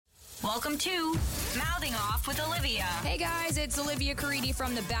Welcome to Mouthing Off with Olivia. Hey guys, it's Olivia Caridi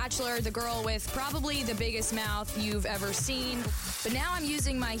from The Bachelor, the girl with probably the biggest mouth you've ever seen. But now I'm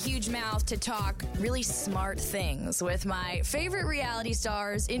using my huge mouth to talk really smart things with my favorite reality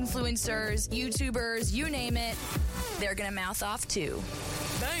stars, influencers, YouTubers, you name it. They're gonna mouth off too.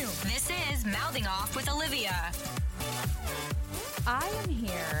 Bam. This is Mouthing Off with Olivia. I am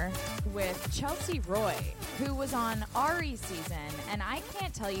here with Chelsea Roy, who was on Ari's season, and I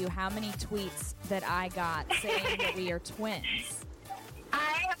can't tell you how many tweets that I got saying that we are twins.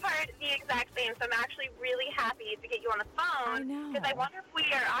 I have heard the exact same, so I'm actually really happy to get you on the phone. I know. Because I wonder if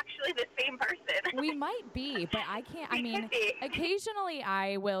we are actually the same person. We might be, but I can't. I mean, could be. occasionally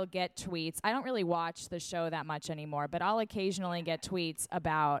I will get tweets. I don't really watch the show that much anymore, but I'll occasionally get tweets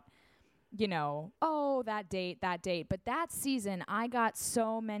about, you know, oh, that date. But that season, I got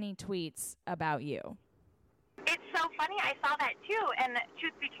so many tweets about you. It's so funny. I saw that too. And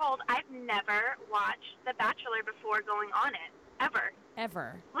truth be told, I've never watched The Bachelor before going on it. Ever.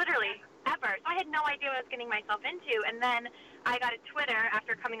 Literally, ever. So I had no idea what I was getting myself into. And then I got a Twitter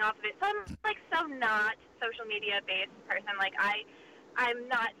after coming off of it. So I'm like so not social media based person. Like I'm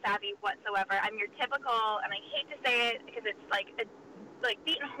not savvy whatsoever. I'm your typical, and I hate to say it because it's like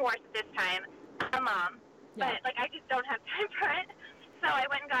beaten horse at this time, a mom. Yeah. But like I just don't have time for it. So I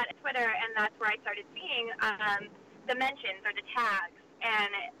went and got a Twitter, and that's where I started seeing the mentions or the tags and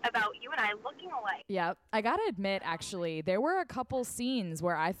about you and I looking alike. Yeah, I gotta admit, actually, there were a couple scenes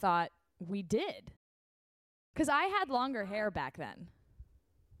where I thought we did. Because I had longer hair back then.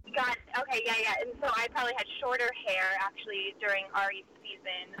 Okay, yeah. And so I probably had shorter hair, actually, during Ari's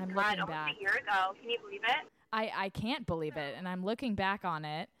season. I'm looking almost back. a year ago. Can you believe it? I can't believe it, and I'm looking back on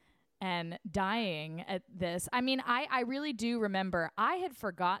it and dying at this. I mean, I really do remember. I had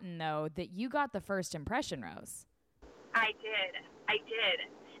forgotten, though, that you got the first impression rose. I did.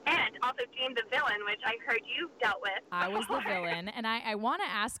 And also Jane the villain, which I heard you dealt with before. I was the villain, and I want to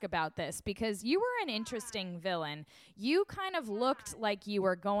ask about this because you were an interesting villain. You kind of looked like you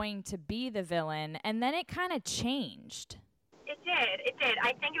were going to be the villain, and then it kind of changed. It did.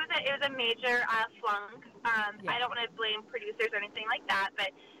 I think it was a major flunk. I don't want to blame producers or anything like that,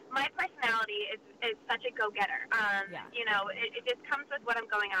 but my personality is such a go-getter. You know, it just comes with what I'm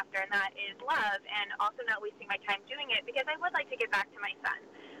going after, and that is love, and also not wasting my time doing it because I would like to get back to my son.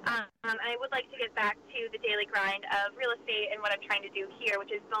 And I would like to get back to the daily grind of real estate and what I'm trying to do here,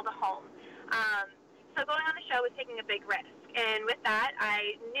 which is build a home. So going on the show was taking a big risk, and with that,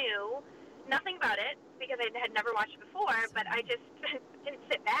 I knew nothing about it because I had never watched it before, but I just didn't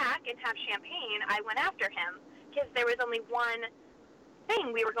sit back and have champagne. I went after him because there was only one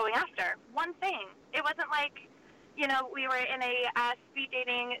thing we were going after. One thing. It wasn't like, you know, we were in a speed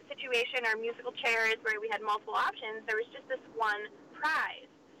dating situation or musical chairs where we had multiple options. There was just this one prize.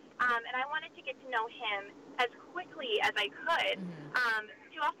 And I wanted to get to know him as quickly as I could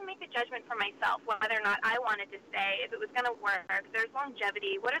to also make a judgment for myself whether or not I wanted to stay, if it was going to work, there's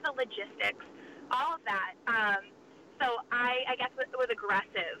longevity, what are the logistics, all of that. So I guess it was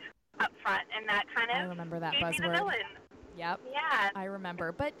aggressive up front, and that kind of I remember that gave me the buzzword. villain. Yep. Yeah. I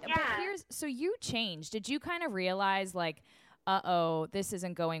remember. But Yeah. so you changed. Did you kind of realize like, uh-oh, this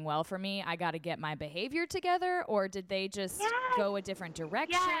isn't going well for me. I got to get my behavior together? Or did they just go a different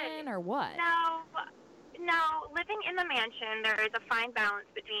direction or what? No, living in the mansion, there is a fine balance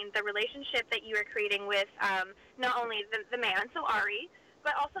between the relationship that you are creating with not only the man, so Ari,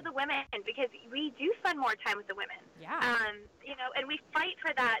 but also the women, because we do spend more time with the women. Yeah. You know, and we fight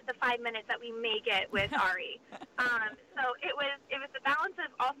for the 5 minutes that we may get with Ari. So it was the balance of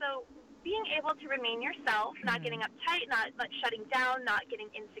also being able to remain yourself, not getting uptight, not shutting down, not getting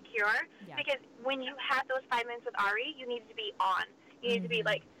insecure. Yeah. Because when you had those 5 minutes with Ari, you needed to be on. You need to be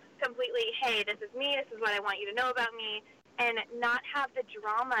like completely, hey, this is me, this is what I want you to know about me, and not have the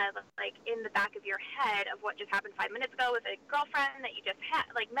drama like in the back of your head of what just happened 5 minutes ago with a girlfriend that you just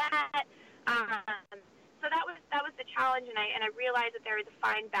met. So that was the challenge, and I realized that there is a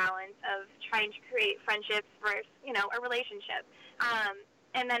fine balance of trying to create friendships versus, you know, a relationship.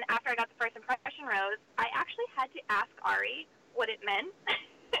 And then after I got the first impression rose, I actually had to ask Ari what it meant.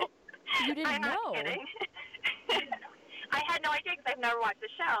 You didn't I'm know? not kidding. I had no idea because I've never watched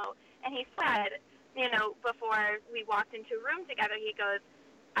the show. And he said, you know, before we walked into a room together, he goes,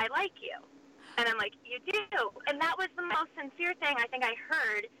 I like you. And I'm like, you do? And that was the most sincere thing I think I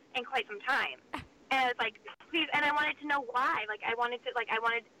heard in quite some time. And I was like, please, and I wanted to know why. I wanted to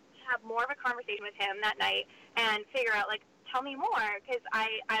have more of a conversation with him that night and figure out, like, tell me more, because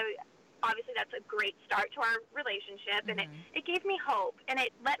I obviously that's a great start to our relationship, and it gave me hope, and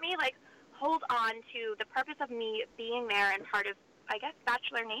it let me, like, hold on to the purpose of me being there and part of I guess,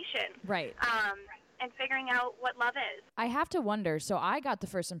 Bachelor Nation. Right. And figuring out what love is. I have to wonder, so I got the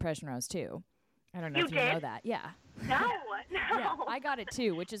first impression rose too. I don't know if you know that. Yeah. No. Yeah, I got it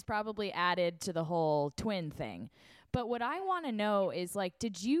too, which is probably added to the whole twin thing. But what I want to know is, like,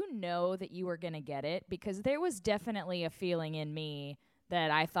 did you know that you were going to get it? Because there was definitely a feeling in me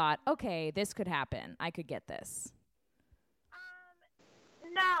that I thought, okay, this could happen. I could get this.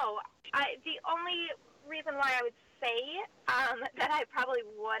 No. The only reason why I would say that I probably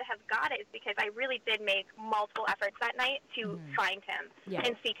would have got it is because I really did make multiple efforts that night to find him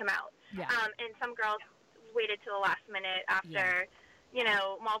and seek him out. Yeah. And some girls waited till the last minute after, you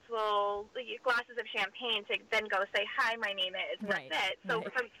know, multiple glasses of champagne to then go say, hi, my name is. And that's it. So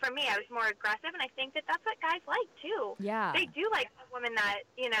for me, I was more aggressive, and I think that that's what guys like, too. Yeah. They do like a woman that,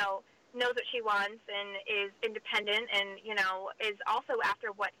 you know, knows what she wants and is independent and, you know, is also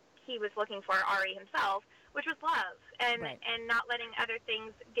after what he was looking for, Ari himself, which was love and not letting other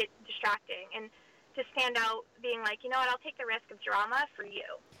things get distracting, and to stand out being like, you know what, I'll take the risk of drama for you.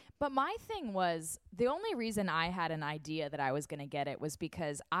 But my thing was, the only reason I had an idea that I was going to get it was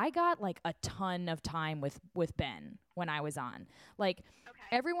because I got like a ton of time with Ben when I was on. Like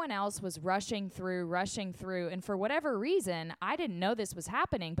everyone else was rushing through. And for whatever reason, I didn't know this was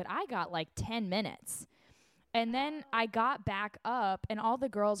happening, but I got like 10 minutes. And then I got back up, and all the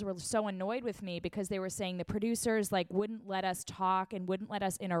girls were so annoyed with me because they were saying the producers like wouldn't let us talk and wouldn't let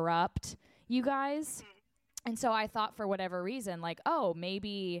us interrupt you guys. And so I thought, for whatever reason, like, oh,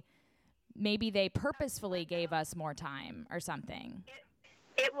 maybe they purposefully gave us more time or something.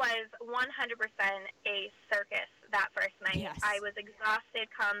 It was 100% a circus that first night. Yes. I was exhausted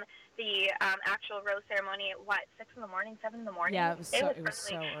come the actual rose ceremony at 6 in the morning, 7 in the morning. Yeah, it was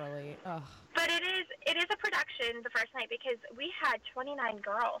so early. Ugh. But it is a production the first night because we had 29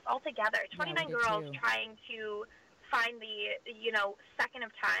 girls all together. 29 girls trying to find the, you know, second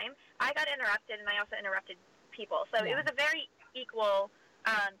of time. I got interrupted, and I also interrupted people. So it was a very equal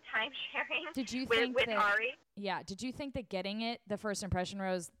time sharing. Did you with think that, Ari? Yeah. Did you think that getting it, the first impression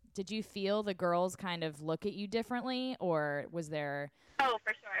rose, did you feel the girls kind of look at you differently, or was there? Oh,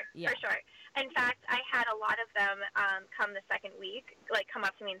 for sure. Yeah. For sure. In fact, I had a lot of them come the second week, like come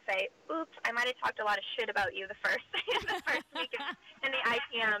up to me and say, oops, I might have talked a lot of shit about you the first week in the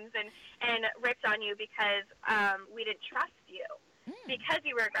IPMs and ripped on you because we didn't trust you. Because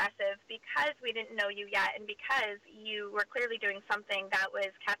you were aggressive, because we didn't know you yet, and because you were clearly doing something that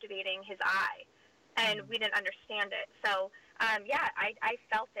was captivating his eye, and we didn't understand it. So, I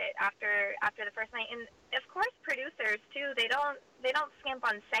felt it after the first night, and of course, producers too. They don't skimp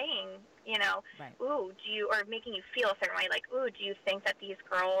on saying, you know, ooh, or making you feel a certain way, like, ooh, do you think that these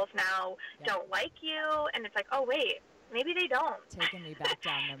girls now don't like you? And it's like, oh wait, maybe they don't. Taking me back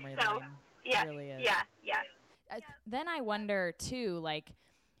down memory lane. Yeah, really is. Yeah. Then I wonder too, like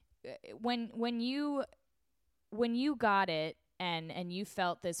when you got it and you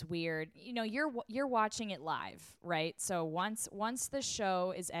felt this weird, you know, you're watching it live, right? So once the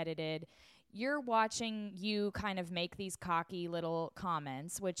show is edited, you're watching you kind of make these cocky little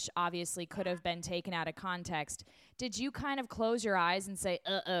comments, which obviously could have been taken out of context. Did you kind of close your eyes and say,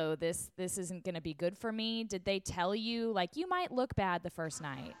 uh-oh, this isn't going to be good for me? Did they tell you, like, you might look bad the first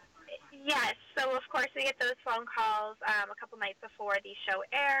night? Yes. So, of course, we get those phone calls a couple nights before the show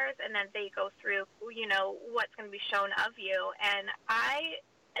airs, and then they go through, you know, what's going to be shown of you. And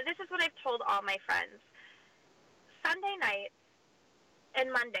this is what I've told all my friends. Sunday nights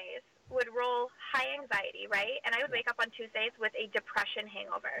and Mondays would roll high anxiety, right? And I would wake up on Tuesdays with a depression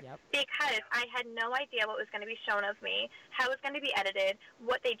hangover because I had no idea what was going to be shown of me, how it was going to be edited,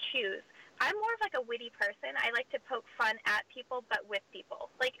 what they'd choose. I'm more of like a witty person. I like to poke fun at people, but with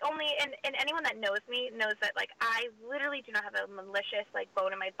people. Like only, and anyone that knows me knows that like I literally do not have a malicious like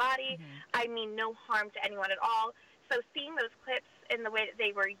bone in my body. I mean no harm to anyone at all. So seeing those clips in the way that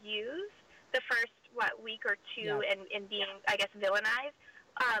they were used the first week or two and being, I guess, villainized,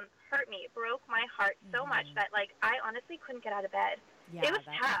 hurt me, broke my heart so much that like I honestly couldn't get out of bed. It was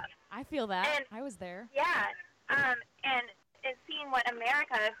tough. I feel that. And, I was there. Yeah. And seeing what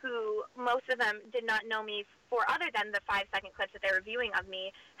America, who most of them did not know me for other than the 5-second clips that they were viewing of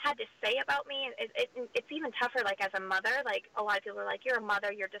me, had to say about me, it's even tougher, like, as a mother. Like, a lot of people are like, you're a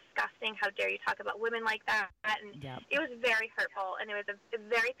mother, you're disgusting, how dare you talk about women like that? And it was very hurtful, and it was a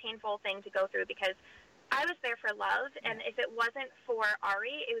very painful thing to go through because I was there for love, and if it wasn't for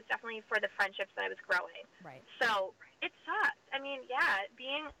Ari, it was definitely for the friendships that I was growing. Right. So it sucked. I mean,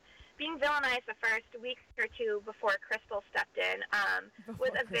 being villainized the first week or two before Crystal stepped in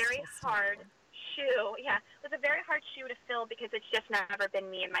was a very hard shoe. Yeah, it was a very hard shoe to fill because it's just never been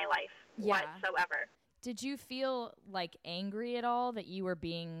me in my life whatsoever. Did you feel like angry at all that you were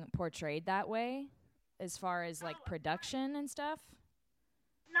being portrayed that way as far as like production and stuff?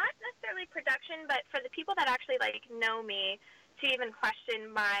 Not necessarily production, but for the people that actually like know me to even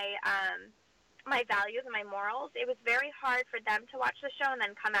question my my values and my morals, it was very hard for them to watch the show and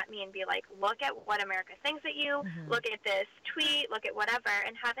then come at me and be like, look at what America thinks of you, look at this tweet, look at whatever,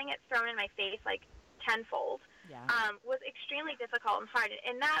 and having it thrown in my face like tenfold was extremely difficult and hard.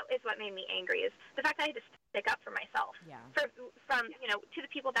 And that is what made me angry, is the fact that I had to stick up for myself from, you know, to the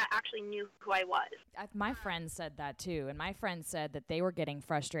people that actually knew who I was. My friends said that too, and my friends said that they were getting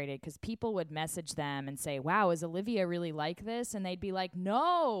frustrated because people would message them and say, wow, is Olivia really like this? And they'd be like,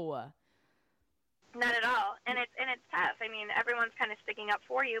 no. Not at all. And it's tough. I mean, everyone's kind of sticking up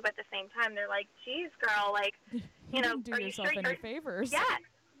for you, but at the same time, they're like, geez, girl, like, you know, do yourself any favors. Yeah.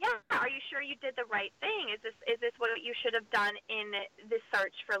 Are you sure you did the right thing? Is this what you should have done in the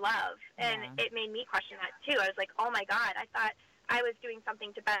search for love? And it made me question that too. I was like, oh my God, I thought I was doing something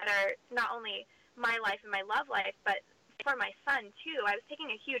to better not only my life and my love life, but for my son too. I was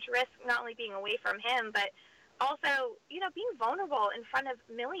taking a huge risk, not only being away from him, but also, you know, being vulnerable in front of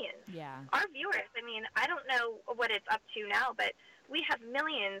millions. Yeah. Our viewers, I mean, I don't know what it's up to now, but we have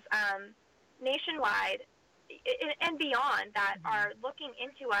millions nationwide and beyond that are looking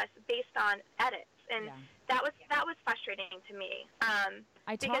into us based on edits. And that was frustrating to me.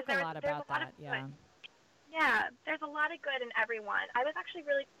 I talk a lot about that, Yeah, there's a lot of good in everyone. I was actually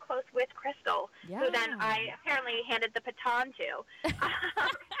really close with Crystal, who then I apparently handed the baton to.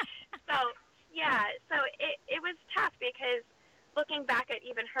 So it was tough because looking back at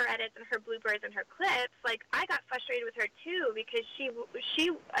even her edits and her bloopers and her clips, like I got frustrated with her too because she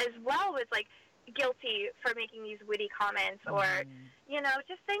as well was like guilty for making these witty comments or you know,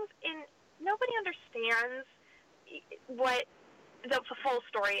 just things nobody understands what the full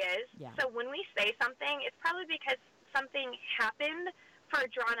story is. Yeah. So when we say something, it's probably because something happened for a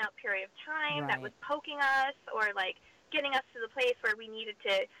drawn out period of time that was poking us or like getting us to the place where we needed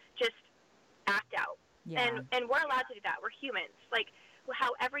to just act out. And we're allowed to do that. We're humans. Like,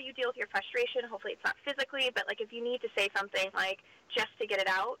 however you deal with your frustration, hopefully it's not physically, but like if you need to say something like just to get it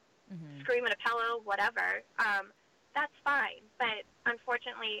out, scream at a pillow, whatever, that's fine. But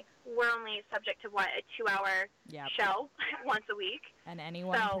unfortunately, we're only subject to a 2-hour show once a week. And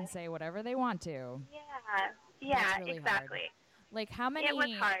anyone can say whatever they want to. Yeah, really exactly. Hard. Like how many it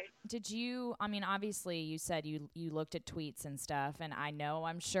was hard. Did you, I mean, obviously you said you looked at tweets and stuff, and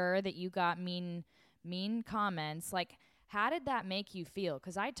I'm sure that you got mean comments. Like, how did that make you feel?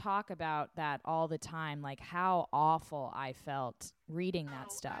 Because I talk about that all the time, like how awful I felt reading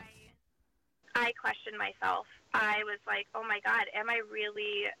that stuff. I questioned myself. I was like, oh my God, am I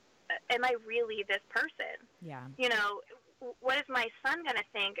really this person? Yeah. You know, what is my son going to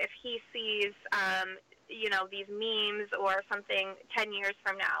think if he sees, you know, these memes or something 10 years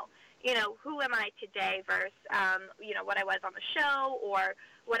from now? You know, who am I today versus, you know, what I was on the show or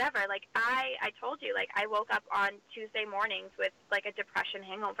whatever. Like, I told you, like, I woke up on Tuesday mornings with, like, a depression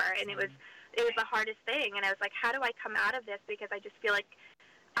hangover, and it was the hardest thing. And I was like, how do I come out of this? Because I just feel like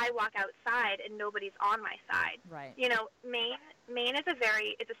I walk outside and nobody's on my side. Right. You know, Maine is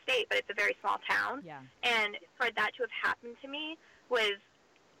it's a state, but it's a very small town. Yeah. And for that to have happened to me was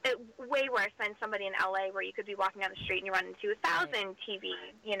way worse than somebody in LA where you could be walking down the street and you run into 1,000 TV,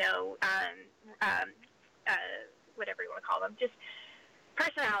 you know, whatever you want to call them, just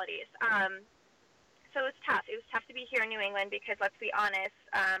personalities. So it's tough. It was tough to be here in New England because, let's be honest,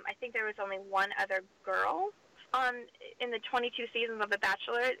 I think there was only one other girl in the 22 seasons of The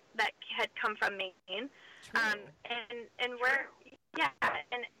Bachelor that had come from Maine. And we're,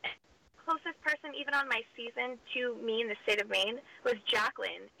 and closest person even on my season to me in the state of Maine was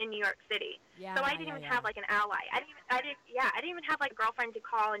Jacqueline in New York City. So I didn't even have like an ally. I didn't even have like a girlfriend to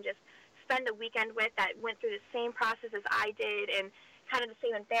call and just spend a weekend with that went through the same process as I did and kind of the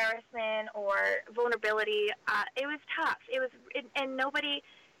same embarrassment or vulnerability. It was tough. And nobody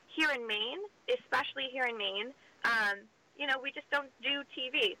here in Maine, especially here in Maine, you know, we just don't do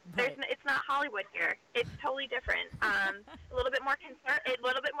TV. It's not Hollywood here. It's totally different. A little bit more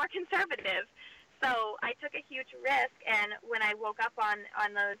conservative. So I took a huge risk, and when I woke up on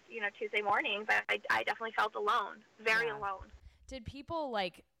those, you know, Tuesday mornings, I definitely felt alone, very alone. Did people,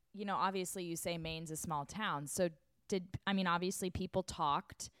 like, you know, obviously you say Maine's a small town, so obviously people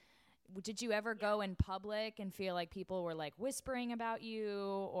talked. Did you ever go in public and feel like people were like whispering about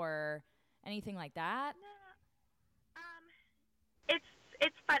you or anything like that? No.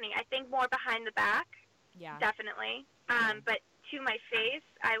 It's funny. I think more behind the back. Yeah. Definitely. But to my face,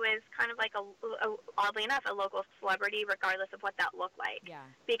 I was kind of like oddly enough, a local celebrity, regardless of what that looked like. Yeah.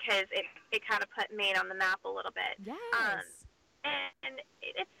 Because it kind of put me on the map a little bit. Yes. And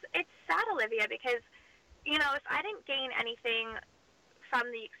it's sad, Olivia, because, you know, if I didn't gain anything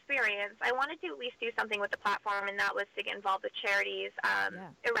from the experience, I wanted to at least do something with the platform, and that was to get involved with charities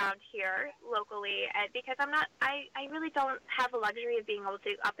around here locally, because I really don't have the luxury of being able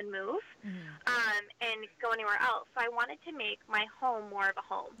to up and move and go anywhere else. So I wanted to make my home more of a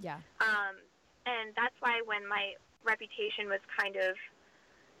home. Yeah. And that's why when my reputation was kind of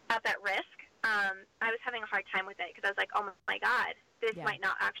up at risk, I was having a hard time with it, because I was like, oh my God, this might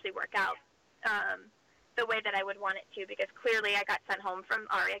not actually work out the way that I would want it to, because clearly I got sent home from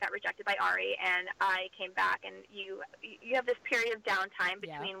Ari. I got rejected by Ari, and I came back, and you have this period of downtime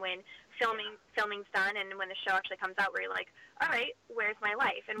between when filming's done and when the show actually comes out, where you're like, all right, where's my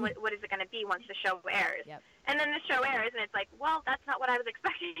life, and what is it going to be once the show airs? Yep. And then the show airs, and it's like, well, that's not what I was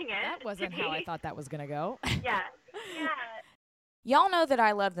expecting it. That wasn't how I thought that was going to go. Yeah. Y'all know that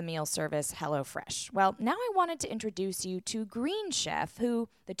I love the meal service HelloFresh. Well, now I wanted to introduce you to Green Chef, who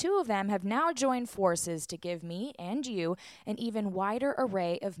the two of them have now joined forces to give me and you an even wider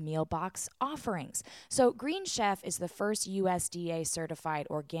array of meal box offerings. So Green Chef is the first USDA certified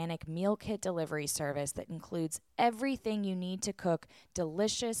organic meal kit delivery service that includes everything you need to cook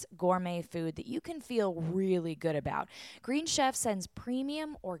delicious gourmet food that you can feel really good about. Green Chef sends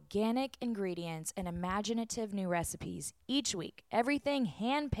premium organic ingredients and imaginative new recipes each week. Everything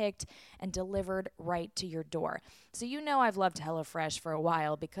hand-picked and delivered right to your door. So you know I've loved HelloFresh for a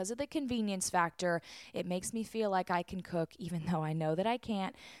while because of the convenience factor. It makes me feel like I can cook even though I know that I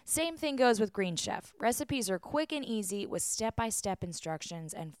can't. Same thing goes with Green Chef. Recipes are quick and easy with step-by-step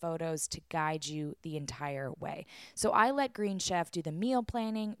instructions and photos to guide you the entire way. So I let Green Chef do the meal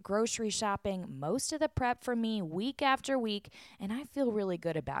planning, grocery shopping, most of the prep for me week after week, and I feel really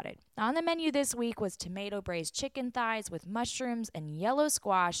good about it. On the menu this week was tomato braised chicken thighs with mushrooms and yellow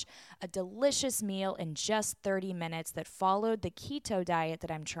squash, a delicious meal in just 30 minutes that followed the keto diet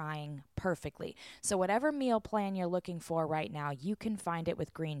that I'm trying perfectly. So whatever meal plan you're looking for right now, you can find it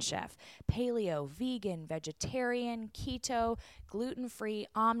with Green Chef. Paleo, vegan, vegetarian, keto, gluten-free,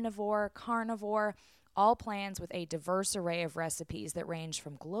 omnivore, carnivore, all plans with a diverse array of recipes that range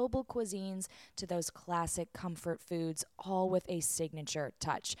from global cuisines to those classic comfort foods, all with a signature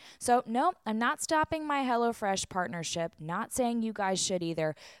touch. So, no, I'm not stopping my HelloFresh partnership, not saying you guys should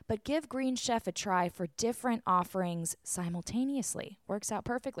either, but give Green Chef a try for different offerings simultaneously. Works out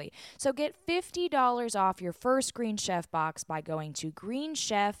perfectly. So get $50 off your first Green Chef box by going to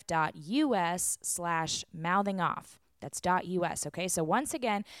greenchef.us/mouthingoff. That's .us, okay? So once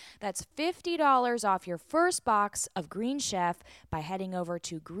again, that's $50 off your first box of Green Chef by heading over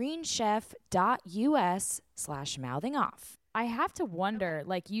to greenchef.us/mouthingoff. I have to wonder,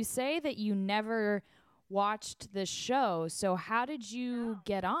 like you say that you never watched the show, so how did you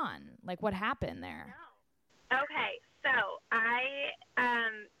get on? Like what happened there? Okay, so I,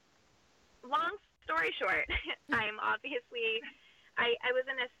 long story short, I'm obviously, I was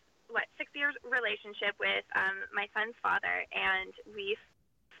in a 6-year relationship with my son's father, and we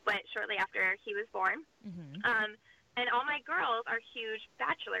split shortly after he was born. Mm-hmm. And all my girls are huge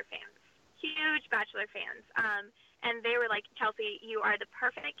Bachelor fans. And they were like, Chelsea, you are the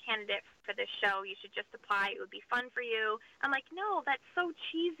perfect candidate for this show. You should just apply. It would be fun for you. I'm like, no, that's so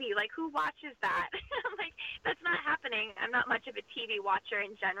cheesy. Like, who watches that? I'm like, that's not happening. I'm not much of a TV watcher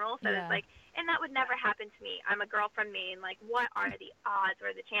in general. So it's like, and that would never happen to me. I'm a girl from Maine. Like, what are the odds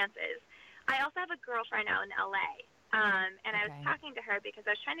or the chances? I also have a girlfriend out in LA. And I was talking to her because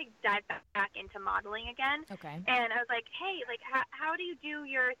I was trying to dive back into modeling again. Okay. And I was like, hey, like, how do you do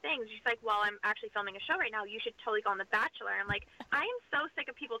your things? She's like, well, I'm actually filming a show right now. You should totally go on The Bachelor. I'm like, I am so sick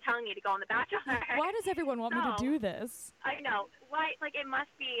of people telling me to go on The Bachelor. Why does everyone want me to do this? I know. Why? Like, it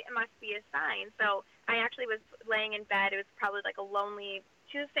must be a sign. So I actually was laying in bed. It was probably like a lonely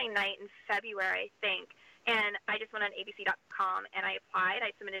Tuesday night in February, I think. And I just went on abc.com and I applied.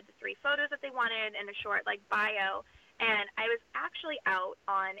 I submitted the 3 photos that they wanted and a short, like, bio. And I was actually out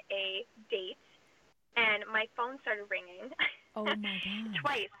on a date, and my phone started ringing. Oh, my God.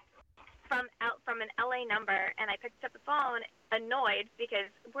 Twice from an LA number, and I picked up the phone annoyed because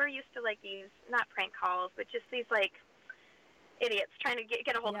we're used to, like, these, not prank calls, but just these, like, idiots trying to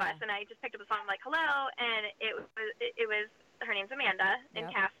get a hold of us. And I just picked up the phone, like, hello, and it was her name's Amanda in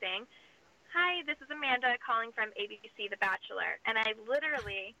casting. Hi, this is Amanda calling from ABC The Bachelor. And I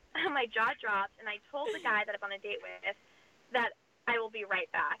literally, my jaw dropped, and I told the guy that I'm on a date with that I will be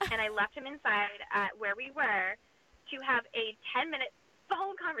right back. And I left him inside at where we were to have a 10-minute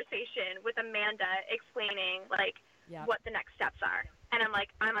phone conversation with Amanda explaining, like, what the next steps are. And I'm like,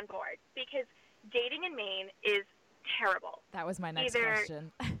 I'm on board. Because dating in Maine is terrible. That was my next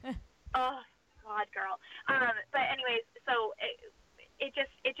question. Oh, God, girl. But anyways, so it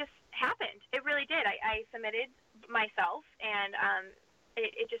just happened. It really did. I submitted myself, and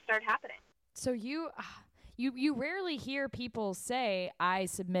it just started happening. So you rarely hear people say, I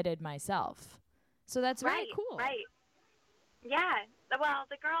submitted myself. So that's very cool. Right. Yeah. Well,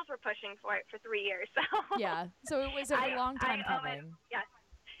 the girls were pushing for it for 3 years. So yeah. So it was a long time coming. Yes.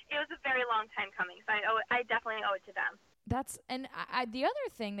 It was a very long time coming. So I definitely owe it to them. The other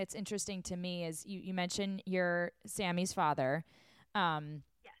thing that's interesting to me is you mentioned you're Sammy's father. Yes.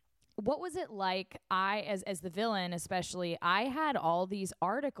 What was it like? As the villain, especially, I had all these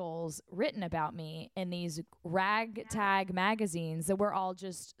articles written about me in these ragtag magazines that were all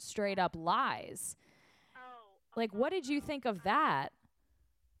just straight up lies. Like, what did you think of that?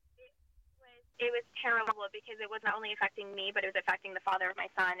 It was terrible because it was not only affecting me, but it was affecting the father of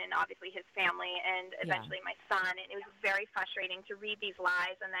my son and obviously his family and eventually my son. And it was very frustrating to read these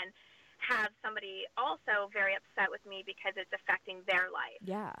lies and then have somebody also very upset with me because it's affecting their life.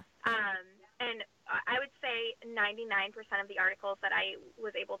 Yeah. And I would say 99% of the articles that I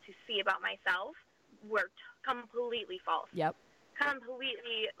was able to see about myself were completely false. Yep.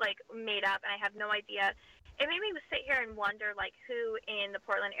 Completely, made up, and I have no idea. It made me sit here and wonder, who in the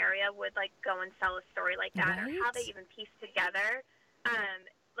Portland area would, go and sell a story like that, right? Or how they even piece together,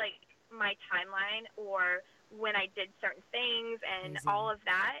 my timeline or when I did certain things and all of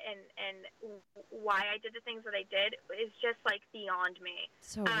that, and why I did the things that I did is just, beyond me.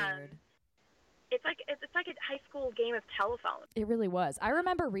 So weird. It's like a high school game of telephone. It really was. I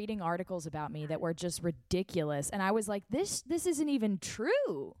remember reading articles about me that were just ridiculous, and I was like, this isn't even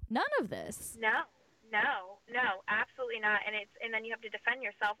true. None of this. No, absolutely not. And then you have to defend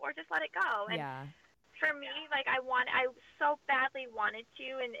yourself or just let it go. And yeah. For me, I so badly wanted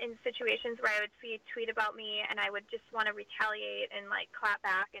to in situations where I would see a tweet about me and I would just want to retaliate and clap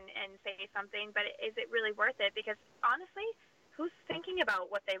back and say something. But is it really worth it? Because honestly, who's thinking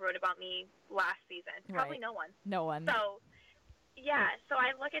about what they wrote about me last season? Probably no one. No one. So, yeah. So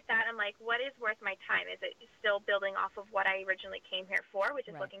I look at that. I'm like, what is worth my time? Is it still building off of what I originally came here for, which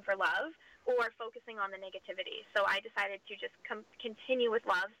is looking for love, or focusing on the negativity? So I decided to just continue with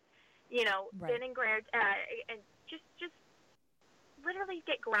love, been ingrained, and just literally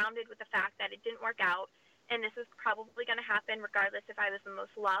get grounded with the fact that it didn't work out, and this is probably going to happen regardless if I was the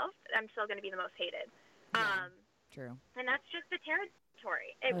most loved. I'm still going to be the most hated. Yeah. True. And that's just the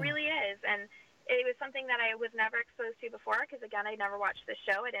territory. It really is. And it was something that I was never exposed to before because, again, I never watched the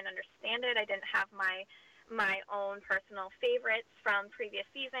show. I didn't understand it. I didn't have my own personal favorites from previous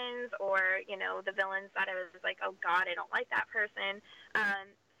seasons or, the villains that I was like, oh, God, I don't like that person.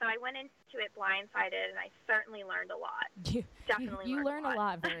 So I went into it blindsided, and I certainly learned a lot. You learn a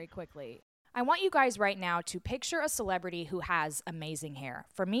lot very quickly. I want you guys right now to picture a celebrity who has amazing hair.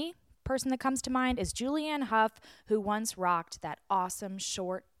 For me, person that comes to mind is Julianne Hough, who once rocked that awesome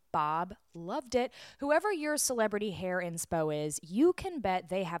short bob. Loved it. Whoever your celebrity hair inspo is, you can bet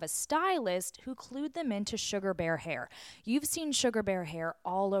they have a stylist who clued them into Sugar Bear Hair. You've seen Sugar Bear Hair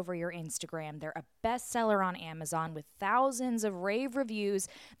all over your Instagram. They're a bestseller on Amazon with thousands of rave reviews.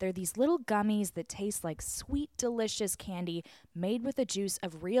 They're these little gummies that taste like sweet, delicious candy made with the juice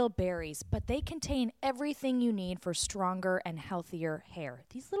of real berries, but they contain everything you need for stronger and healthier hair.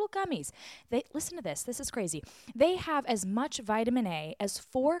 These little gummies, listen to this. This is crazy. They have as much vitamin A as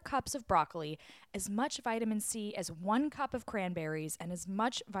 4 cups of broccoli, as much vitamin C as 1 cup of cranberries, and as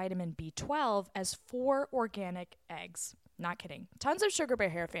much vitamin B12 as 4 organic eggs. Not kidding. Tons of Sugar Bear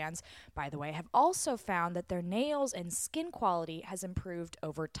Hair fans, by the way, have also found that their nails and skin quality has improved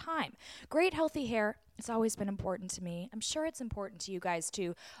over time. Great healthy hair, it's always been important to me. I'm sure it's important to you guys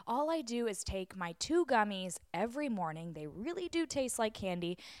too. All I do is take my 2 gummies every morning. They really do taste like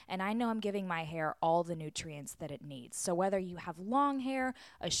candy, and I know I'm giving my hair all the nutrients that it needs. So whether you have long hair,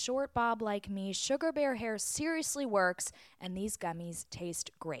 a short bob like me, Sugar Bear Hair seriously works, and these gummies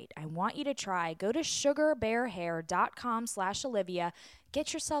taste great. I want you to try. Go to sugarbearhair.com/Olivia.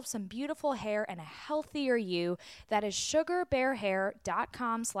 Get yourself some beautiful hair and a healthier you. That is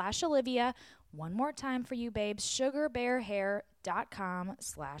sugarbearhair.com/Olivia. One more time for you, babes,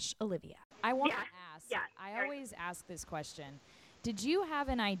 sugarbearhair.com/Olivia. I want to ask, I always ask this question. Did you have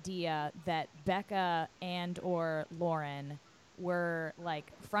an idea that Becca and or Lauren were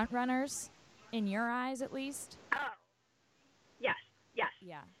like front runners in your eyes at least? Oh, yes.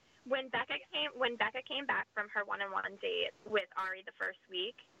 Yeah. When Becca came back from her one-on-one date with Ari the first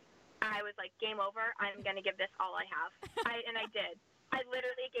week, I was like, game over. I'm going to give this all I have. And I did. I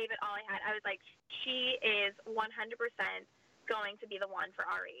literally gave it all I had. I was like, she is 100% going to be the one for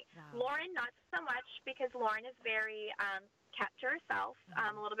Ari. Wow. Lauren, not so much, because Lauren is very kept to herself,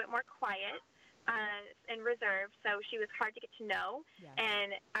 a little bit more quiet and reserved, so she was hard to get to know,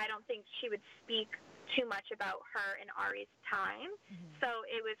 and I don't think she would speak too much about her and Ari's time, so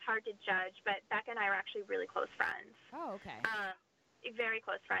it was hard to judge, but Becca and I are actually really close friends. Oh, okay. Very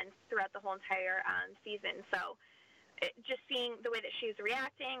close friends throughout the whole entire season, so just seeing the way that she's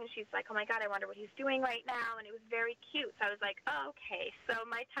reacting, and she's like, oh my God, I wonder what he's doing right now, and it was very cute. So I was like, oh, okay, so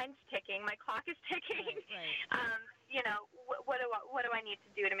my time's ticking, my clock is ticking. Right. You know, what do I need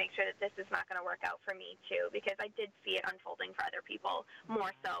to do to make sure that this is not going to work out for me too? Because I did see it unfolding for other people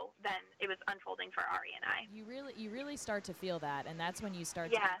more so than it was unfolding for Ari and I. You really start to feel that, and that's when you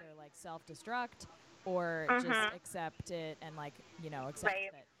start to either like self-destruct or just accept it and accept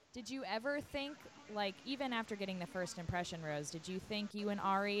it. Did you ever think, even after getting the first impression rose, did you think you and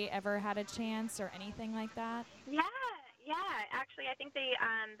Ari ever had a chance or anything like that? Yeah. Actually, I think the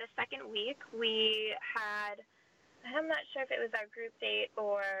second week we had, I'm not sure if it was our group date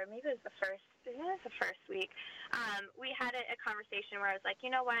or maybe it was the first week. We had a conversation where I was like,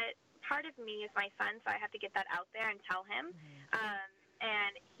 you know what, part of me is my son, so I have to get that out there and tell him.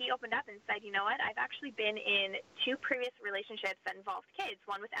 And he opened up and said, you know what, I've actually been in 2 previous relationships that involved kids,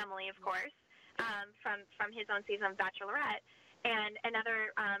 one with Emily, of course, from his own season of Bachelorette, and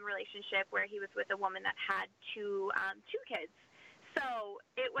another relationship where he was with a woman that had two kids. So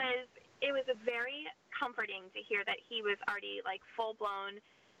it was a very comforting to hear that he was already like full-blown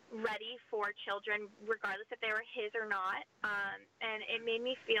ready for children, regardless if they were his or not, and it made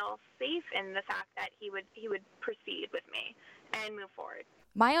me feel safe in the fact that he would proceed with me and move forward.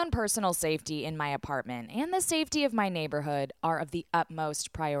 My own personal safety in my apartment and the safety of my neighborhood are of the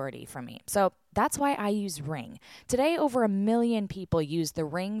utmost priority for me. So that's why I use Ring. Today, over 1 million people use the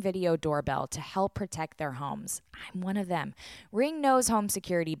Ring video doorbell to help protect their homes. I'm one of them. Ring knows home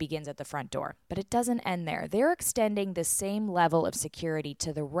security begins at the front door, but it doesn't end there. They're extending the same level of security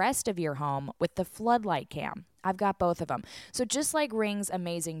to the rest of your home with the Floodlight Cam. I've got both of them. So just like Ring's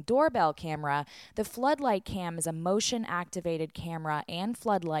amazing doorbell camera, the Floodlight Cam is a motion-activated camera and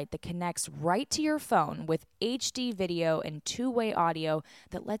floodlight that connects right to your phone with HD video and 2-way audio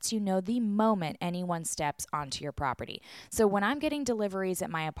that lets you know the moment anyone steps onto your property. So when I'm getting deliveries at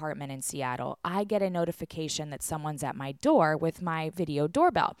my apartment in Seattle, I get a notification that someone's at my door with my video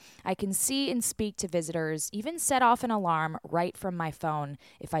doorbell. I can see and speak to visitors, even set off an alarm right from my phone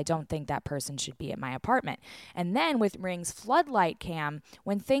if I don't think that person should be at my apartment. And then with Ring's Floodlight Cam,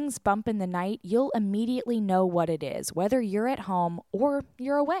 when things bump in the night, you'll immediately know what it is, whether you're at home or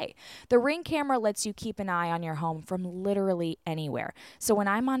you're away. The Ring camera lets you keep an eye on your home from literally anywhere. So when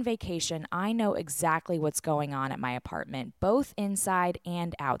I'm on vacation, I know exactly what's going on at my apartment, both inside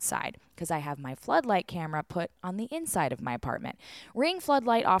and outside, because I have my floodlight camera put on the inside of my apartment. Ring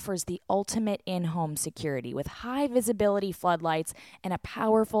Floodlight offers the ultimate in-home security with high visibility floodlights and a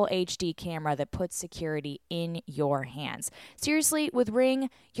powerful HD camera that puts security in your hands. Seriously, with Ring,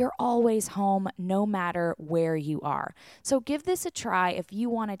 you're always home no matter where you are. So give this a try if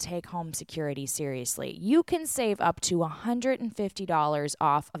you want to take home security seriously. You can save up to $150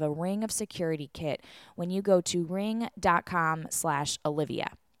 off of a Ring of Security kit when you go to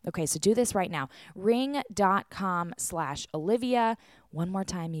ring.com/Olivia. Okay, so do this right now. Ring.com/Olivia. One more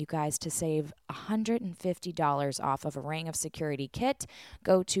time, you guys, to save $150 off of a Ring of Security kit.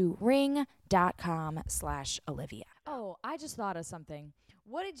 Go to ring.com/Olivia. Oh, I just thought of something.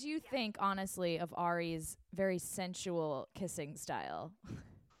 What did you think, honestly, of Ari's very sensual kissing style?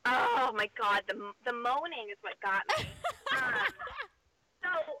 Oh, my God. The moaning is what got me. So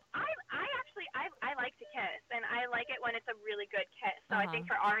I like to kiss, and I like it when it's a really good kiss. So I think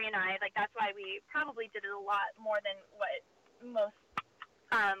for Ari and I, that's why we probably did it a lot more than what most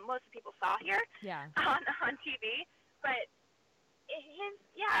people saw here on TV. But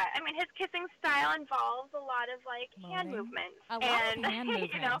his kissing style involves a lot of hand movements. A lot of hand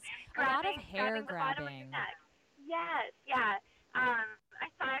movements. A lot of hair grabbing. Yes, yeah. I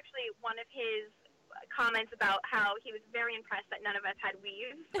saw actually one of his comments about how he was very impressed that none of us had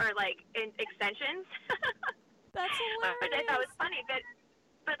weaves or extensions. That's hilarious. I thought was funny, but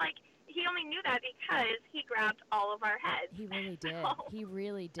he only knew that because he grabbed all of our heads. He really did. He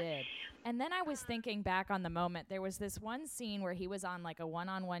really did. And then I was thinking back on the moment. There was this one scene where he was on a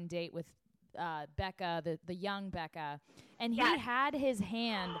one-on-one date with Becca, the young Becca, and he had his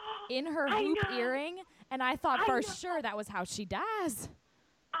hand in her hoop earring, and I thought for sure that was how she does.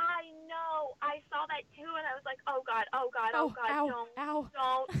 I know. I saw that too, and I was like, oh, God, ow,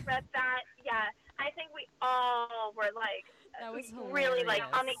 don't rep that. Yeah. I think we all were That was really like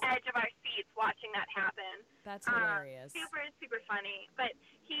on the edge of our seats watching that happen. That's hilarious. Super, super funny. But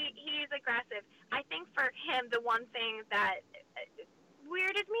he's aggressive. I think for him, the one thing that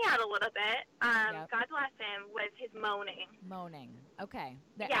weirded me out a little bit, God bless him, was his moaning. Moaning. Okay.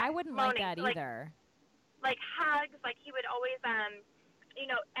 Yeah, I wouldn't like that either. Like hugs, like he would always,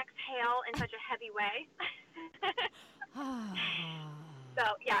 exhale in such a heavy way. So,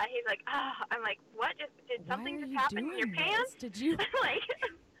 yeah, he's like, I'm like, what? Did something just happen in your pants? Did you like,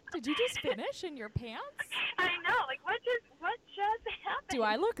 did you just finish in your pants? I know. Like, what just happened? Do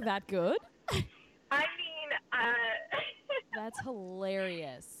I look that good? I mean, That's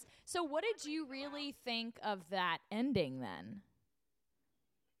hilarious. So what did you really think of that ending then?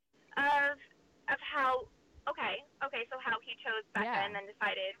 Of how, so how he chose Becca and then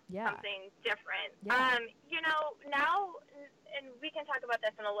decided something different. Yeah. Now, and we can talk about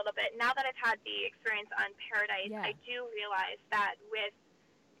this in a little bit, now that I've had the experience on Paradise, I do realize that with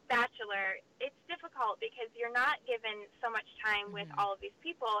Bachelor, it's difficult because you're not given so much time with all of these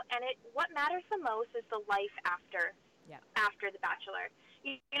people, and what matters the most is the life after the Bachelor.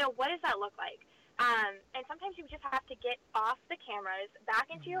 What does that look like? And sometimes you just have to get off the cameras, back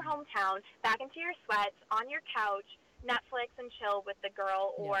into your hometown, back into your sweats, on your couch, Netflix and chill with the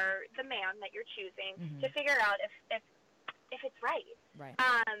girl or the man that you're choosing to figure out if it's right. Right.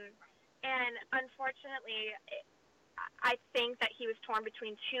 And unfortunately, I think that he was torn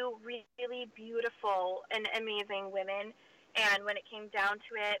between two really beautiful and amazing women, and when it came down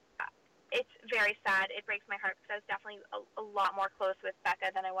to it, it's very sad. It breaks my heart because I was definitely a lot more close with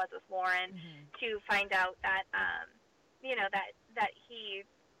Becca than I was with Lauren to find out that, that he,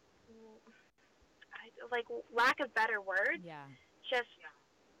 like, lack of better words, just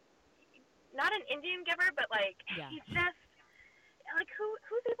not an Indian giver, but, like, he's just, like,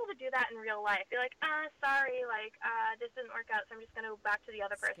 who's able to do that in real life? Be like, sorry, like, this didn't work out, so I'm just going to go back to the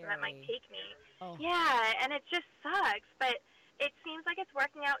other person that might take me. Oh. Yeah, and it just sucks, but it seems like it's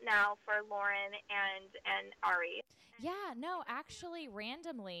working out now for Lauren and Ari. Yeah, no, actually,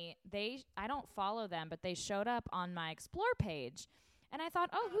 randomly, I don't follow them, but they showed up on my Explore page. And I thought,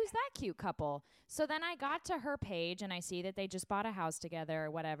 oh, who's that cute couple? So then I got to her page, and I see that they just bought a house together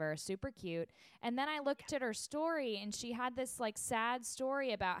or whatever, super cute. And then I looked at her story, and she had this, like, sad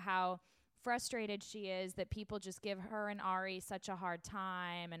story about how frustrated she is that people just give her and Ari such a hard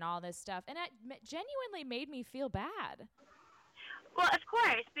time and all this stuff. And it genuinely made me feel bad. Well, of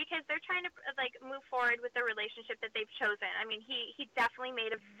course, because they're trying to, like, move forward with the relationship that they've chosen. I mean, he definitely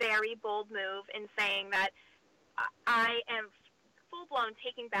made a very bold move in saying that I am full-blown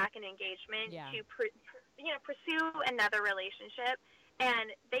taking back an engagement to pursue another relationship,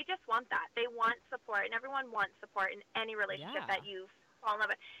 and they just want that. They want support, and everyone wants support in any relationship that you fall in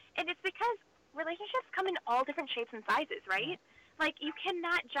love with. And it's because relationships come in all different shapes and sizes, right? Like, you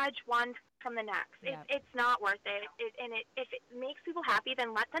cannot judge one from the next. It's not worth it. If it makes people happy,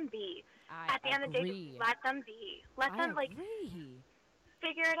 then let them be. At the end of the day, let them be. Let them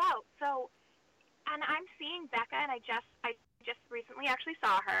figure it out. So, and I'm seeing Becca, and I just recently actually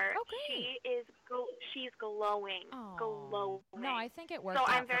saw her. Okay. She's glowing. Aww. Glowing. No, I think it worked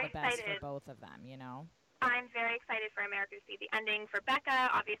out for the best for both of them, you know? I'm very excited for America to see the ending for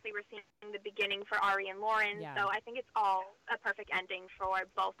Becca. Obviously, we're seeing the beginning for Ari and Lauren. So I think it's all a perfect ending for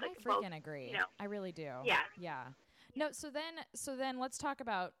both. I freaking agree. You know. I really do. Yeah. Yeah. No, so then let's talk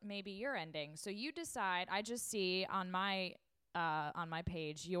about maybe your ending. So you decide, I just see on my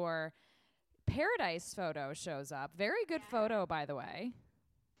page, your Paradise photo shows up. Very good photo, by the way.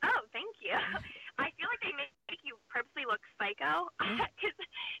 Oh, thank you. I feel like they make you purposely look psycho because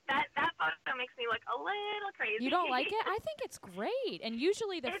that photo makes me look a little crazy. You don't like it? I think it's great. And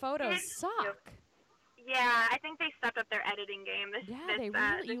usually the photos suck. Yeah, I think they stepped up their editing game this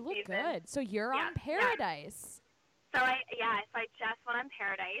you look season. good. So you're on Paradise. So I just went on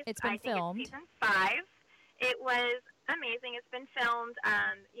Paradise. It's been filmed. It's season 5. It was amazing. It's been filmed.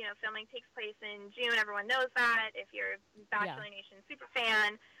 Filming takes place in June. Everyone knows that if you're a Bachelor Nation super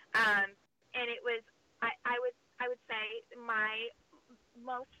fan. And it was, I would say, my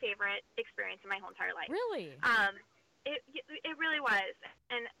most favorite experience in my whole entire life. Really? It really was.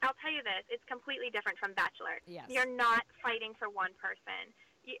 And I'll tell you this, it's completely different from Bachelor. Yes. You're not fighting for one person.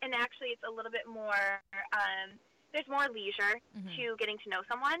 And actually, it's a little bit more, there's more leisure to getting to know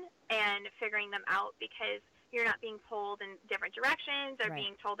someone and figuring them out because you're not being pulled in different directions or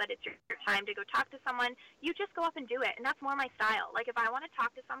being told that it's your time to go talk to someone. You just go up and do it, and that's more my style. Like, if I want to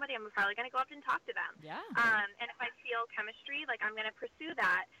talk to somebody, I'm probably going to go up and talk to them. Yeah. And if I feel chemistry, like, I'm going to pursue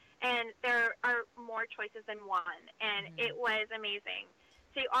that. And there are more choices than one, and it was amazing.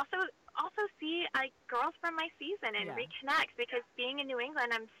 So also, also see girls from my season and reconnect, because being in New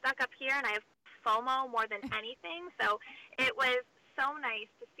England, I'm stuck up here and I have FOMO more than anything. So it was so nice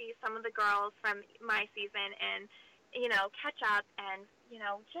to see some of the girls from my season and, catch up and,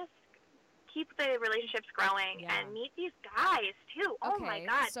 just keep the relationships growing and meet these guys too. Oh my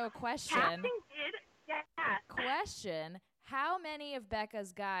God. So Question. How many of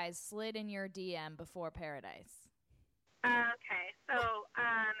Becca's guys slid in your DM before Paradise? Okay. So,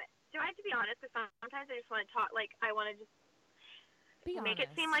 do I have to be honest? Because sometimes I just want to talk, I want to just make it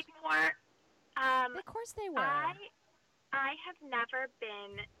seem like more. Of course they were. I have never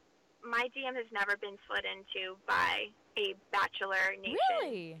been, my DM has never been slid into by a Bachelor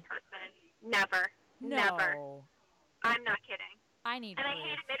Nation person. Never. No. Never. I'm not kidding. I hate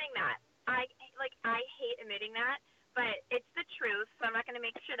admitting that. I hate admitting that, but it's the truth, so I'm not going to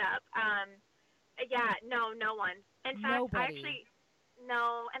make shit up. No one. In fact, Nobody.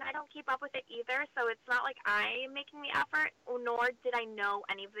 No, and I don't keep up with it either, so it's not like I'm making the effort, nor did I know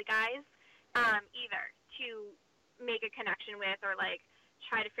any of the guys either to make a connection with or,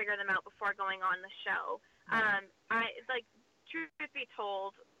 try to figure them out before going on the show. Truth be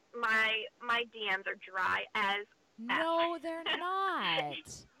told, my DMs are dry as No, they're not.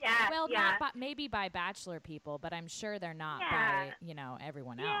 Well, yeah. not maybe by Bachelor people, but I'm sure they're not by,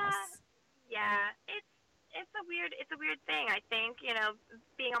 everyone else. Yeah, it's a weird thing. I think,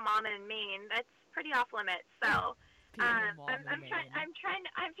 being a mom in Maine, that's pretty off limits. So I'm trying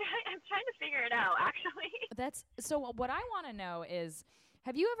to figure it out, actually. So what I want to know is,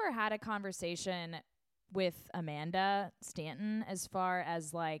 have you ever had a conversation with Amanda Stanton as far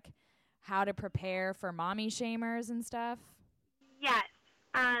as how to prepare for mommy shamers and stuff? Yes.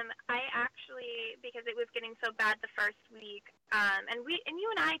 I actually, because it was getting so bad the first week, and you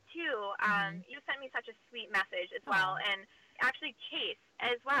and I too, you sent me such a sweet message as well, and actually Chase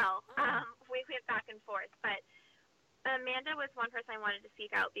as well. We went back and forth, but Amanda was one person I wanted to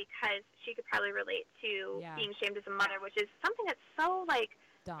seek out because she could probably relate to being shamed as a mother, which is something that's so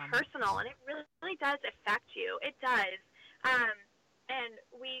dumb. Personal, and it really does affect you. It does. And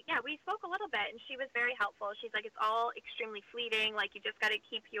we spoke a little bit, and she was very helpful. She's like, it's all extremely fleeting. You just got to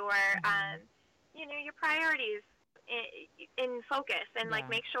keep your, your priorities in focus, and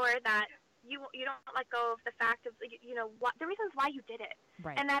make sure that you don't let go of the fact of what the reasons why you did it,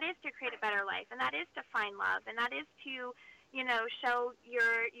 and that is to create a better life, and that is to find love, and that is to show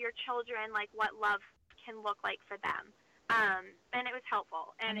your children what love can look like for them. And it was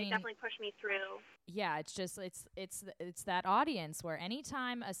helpful, and it definitely pushed me through. Yeah, it's just it's that audience where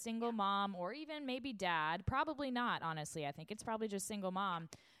anytime a single mom, or even maybe dad, probably not, honestly, I think it's probably just single mom,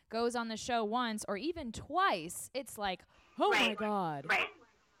 goes on the show once or even twice, it's like, my God. Right.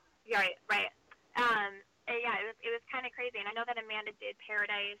 It was kind of crazy, and I know that Amanda did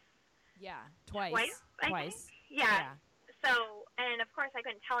Paradise. Yeah, twice. Yeah. So, and of course, I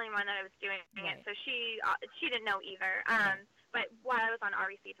couldn't tell anyone that I was doing it, so she didn't know either. But while I was on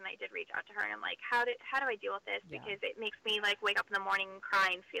Ari's season, I did reach out to her, and I'm like, how do I deal with this? Because it makes me wake up in the morning and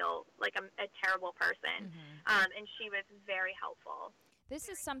cry and feel like I'm a terrible person. And she was very helpful. This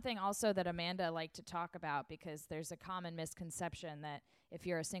is something also that Amanda liked to talk about, because there's a common misconception that if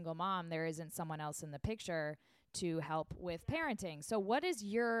you're a single mom, there isn't someone else in the picture to help with parenting. So what is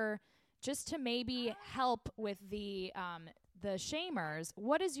just to maybe help with the shamers,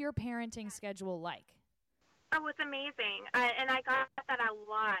 what is your parenting schedule like? Oh, it's amazing, and I got that a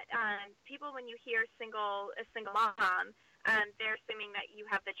lot. People, when you hear a single mom, they're assuming that you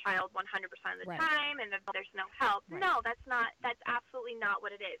have the child 100% of the time, and that there's no help. No, that's absolutely not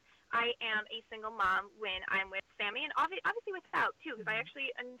what it is. I am a single mom when I'm with Sammy, and obviously without too, because I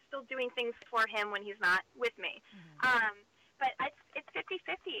actually am still doing things for him when he's not with me. But it's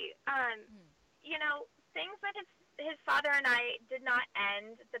 50-50. Things with his father and I did not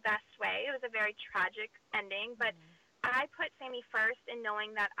end the best way. It was a very tragic ending, but I put Sammy first in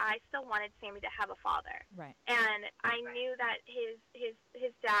knowing that I still wanted Sammy to have a father. Right. And I knew that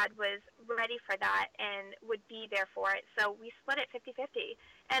his dad was ready for that and would be there for it. So we split it 50-50.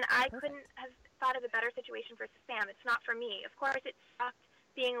 And I couldn't have thought of a better situation for Sam. It's not for me. Of course, it sucked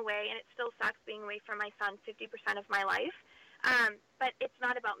being away, and it still sucks being away from my son 50% of my life. But it's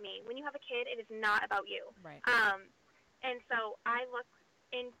not about me. When you have a kid, it is not about you. Right. And so I look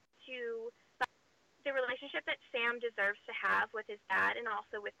into the relationship that Sam deserves to have with his dad and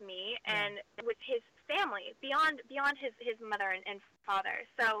also with me and with his family beyond his mother and father.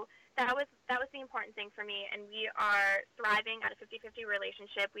 So that was the important thing for me, and we are thriving at a 50-50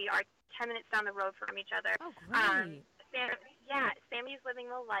 relationship. We are 10 minutes down the road from each other. Oh, great. Sammy's living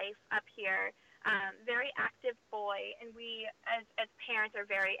the life up here. very active boy, and we as parents are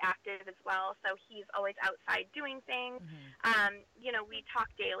very active as well. So he's always outside doing things. Mm-hmm. We talk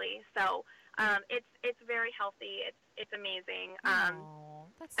daily, so it's very healthy. It's amazing.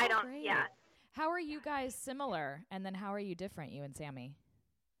 That's so great. Yeah. How are you guys similar, and then how are you different, you and Sammy?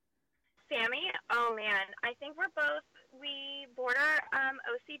 Sammy, oh man, I think we border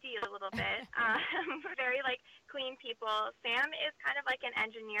OCD a little bit. We're very clean people. Sam is kind of like an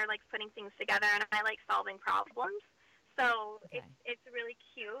engineer, likes putting things together, and I like solving problems. So it's really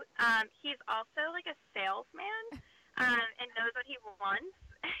cute. He's also like a salesman and knows what he wants.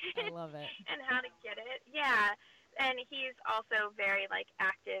 I love it. And how to get it. Yeah. And he's also very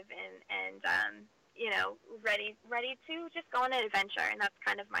active and ready to just go on an adventure, and that's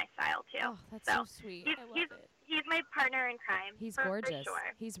kind of my style too. Oh, that's so sweet. I love it. He's my partner in crime. He's For gorgeous.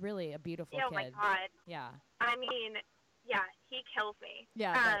 sure. He's really a beautiful kid. Oh my God. Yeah. I mean, yeah, he kills me.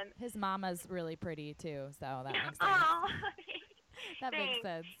 Yeah, but his mama's really pretty too, so that makes sense. Oh, that makes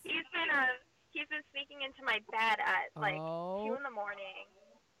sense. He's been sneaking into my bed at 2 in the morning,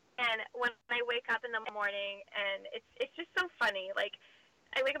 and when I wake up in the morning, and it's just so funny.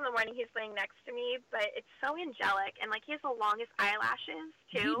 I wake up in the morning, he's laying next to me, but it's so angelic, and he has the longest eyelashes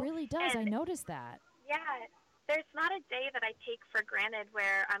too. He really does. I noticed that. Yeah, there's not a day that I take for granted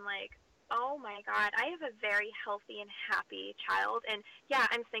where I'm like, oh my God, I have a very healthy and happy child. And yeah,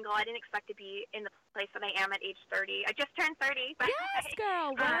 I'm single. I didn't expect to be in the place that I am at age 30. I just turned 30. Yes,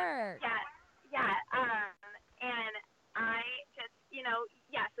 girl, work. Yeah. And I just,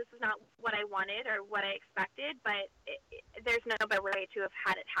 yes, this is not what I wanted or what I expected, but there's no better way to have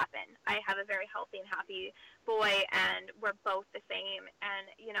had it happen. I have a very healthy and happy boy, and we're both the same.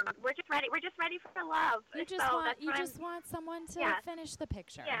 And, we're just ready. We're just ready for love. You just want someone to finish the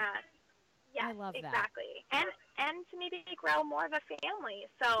picture. Yeah. Yeah, I love that. Exactly. And to maybe grow more of a family.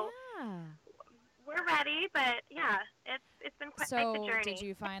 So we're ready, but yeah, it's been quite the journey. So did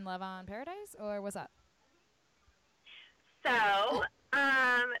you find love on Paradise, or what's up? So,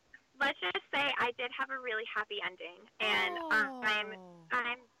 let's just say I did have a really happy ending, and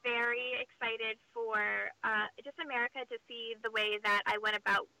I'm very excited for just America to see the way that I went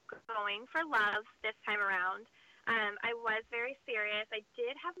about going for love this time around. I was very serious. I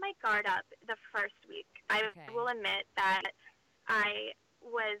did have my guard up the first week. I will admit that I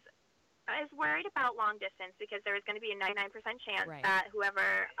was worried about long distance because there was going to be a 99% chance that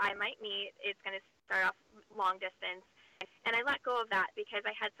whoever I might meet is going to start off long distance. And I let go of that because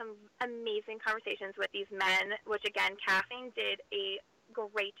I had some amazing conversations with these men, which, again, casting did a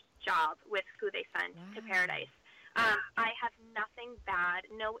great job with who they sent to Paradise. I have nothing bad,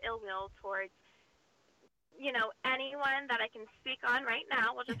 no ill will towards anyone that I can speak on right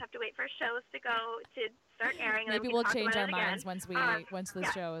now. We'll just have to wait for shows to start airing. Maybe we'll change our minds once the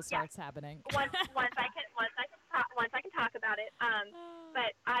show starts happening. Once I can talk about it.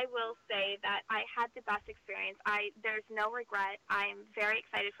 But I will say that I had the best experience. There's no regret. I'm very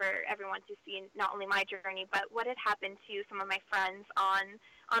excited for everyone to see not only my journey, but what had happened to some of my friends on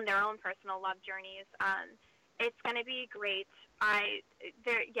their own personal love journeys. It's going to be great.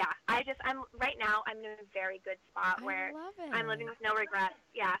 Right now I'm in a very good spot where I'm living with no regrets.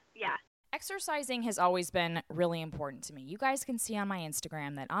 Yeah. Exercising has always been really important to me. You guys can see on my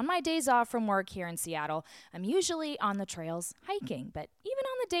Instagram that on my days off from work here in Seattle, I'm usually on the trails hiking. But even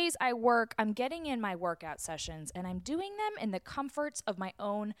on the days I work, I'm getting in my workout sessions, and I'm doing them in the comforts of my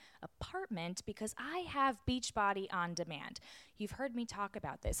own apartment because I have Beachbody On Demand. You've heard me talk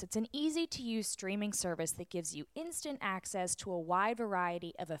about this. It's an easy-to-use streaming service that gives you instant access to a wide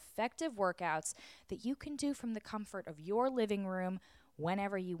variety of effective workouts that you can do from the comfort of your living room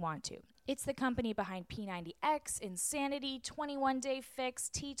whenever you want to. It's the company behind P90X, Insanity, 21-Day Fix,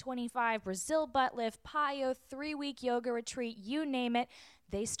 T25, Brazil Butt Lift, PiYo, 3-Week Yoga Retreat, you name it.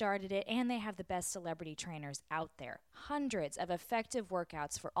 They started it, and they have the best celebrity trainers out there. Hundreds of effective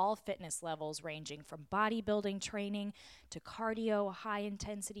workouts for all fitness levels, ranging from bodybuilding training to cardio,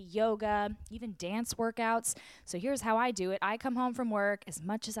 high-intensity yoga, even dance workouts. So here's how I do it. I come home from work. As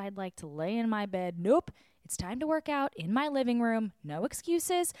much as I'd like to lay in my bed, nope. It's time to work out in my living room. No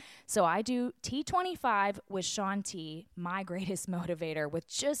excuses. So I do T25 with Shaun T, my greatest motivator. With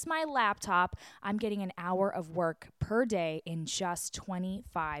just my laptop, I'm getting an hour of work per day in just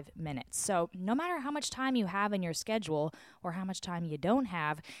 25 minutes. So no matter how much time you have in your schedule or how much time you don't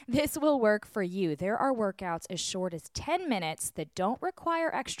have, this will work for you. There are workouts as short as 10 minutes that don't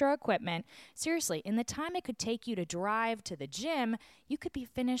require extra equipment. Seriously, in the time it could take you to drive to the gym, you could be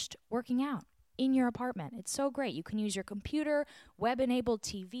finished working out. in your apartment. It's so great. You can use your computer, web-enabled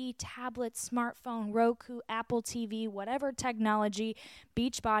TV, tablet, smartphone, Roku, Apple TV, whatever technology.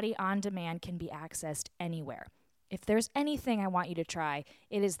 Beachbody On Demand can be accessed anywhere. If there's anything I want you to try,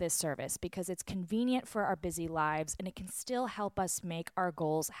 it is this service because it's convenient for our busy lives and it can still help us make our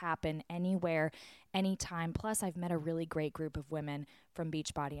goals happen anywhere, anytime. Plus, I've met a really great group of women from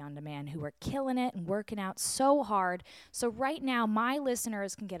Beachbody On Demand who are killing it and working out so hard. So right now, my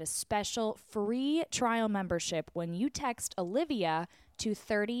listeners can get a special free trial membership when you text Olivia to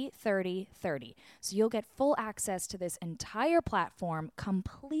 303030. So you'll get full access to this entire platform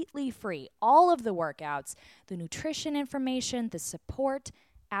completely free. All of the workouts, the nutrition information, the support,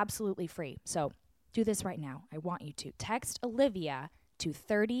 absolutely free. So do this right now. I want you to text Olivia to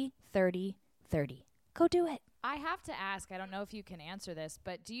 303030. Go do it. I have to ask, I don't know if you can answer this,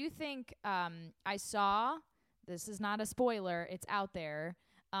 but do you think, I saw, this is not a spoiler, it's out there,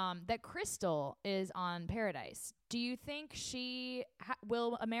 that Crystal is on Paradise. Do you think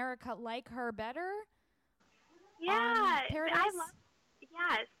will America like her better? Yeah, on Paradise?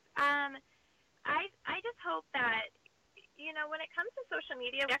 Yes. I just hope that, when it comes to social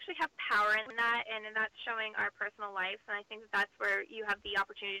media, we actually have power in that, and that's showing our personal lives. And I think that's where you have the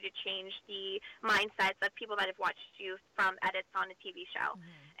opportunity to change the mindsets of people that have watched you from edits on a TV show.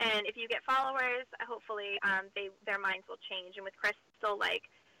 Mm-hmm. And if you get followers, hopefully their minds will change. And with Crystal,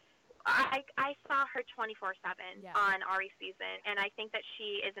 I saw her 24/7 on Ari's season, and I think that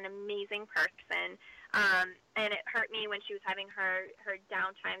she is an amazing person. And it hurt me when she was having her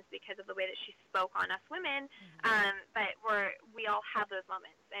down times because of the way that she spoke on us women. Mm-hmm. But we all have those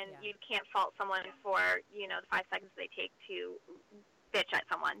moments, and you can't fault someone for the 5 seconds they take to bitch at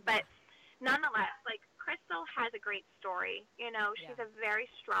someone. But nonetheless, Crystal has a great story. She's a very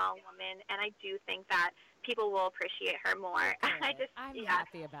strong woman, and I do think that people will appreciate her more. I'm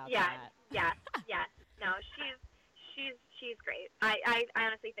happy about that. Yeah. No, she's great. I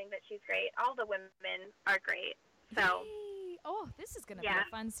honestly think that she's great. All the women are great. So. Yay. Oh, this is gonna be a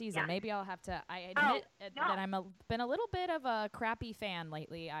fun season. Yeah. Maybe I'll have to. I admit that I'm been a little bit of a crappy fan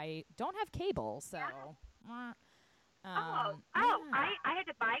lately. I don't have cable, so. Yeah. I had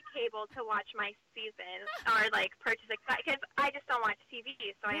to buy cable to watch my season or purchase it because I just don't watch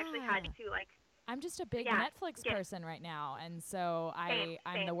TV, so I actually had to I'm just a big Netflix person right now, and so I'm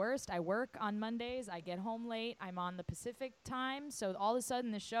the worst. I work on Mondays. I get home late. I'm on the Pacific time, so all of a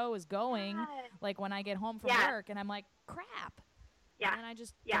sudden the show is going when I get home from work, and I'm like, crap. Yeah. And I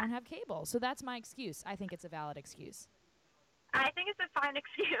just don't have cable, so that's my excuse. I think it's a valid excuse. I think it's a fine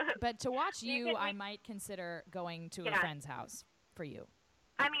excuse. But to watch you, I might consider going to a friend's house for you.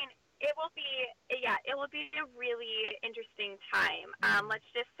 I mean, it will be a really interesting time. Let's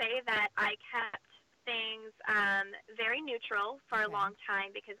just say that I kept things very neutral for a long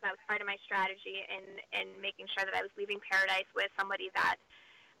time because that was part of my strategy in making sure that I was leaving Paradise with somebody that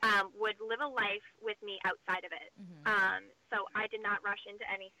would live a life with me outside of it. Mm-hmm. So I did not rush into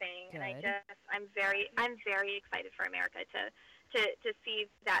anything. Good. And I'm very excited for America to see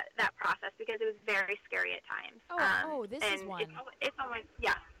that process because it was very scary at times. This is one. It's always,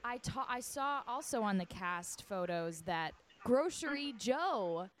 I saw also on the cast photos that Grocery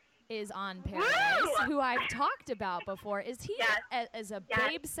Joe is on Paradise, who I've talked about before. Is he as a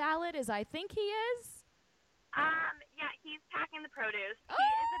babe salad as I think he is? He's packing the produce. Oh, he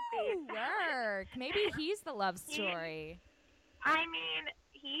is a babe work. Maybe he's the love story. I mean,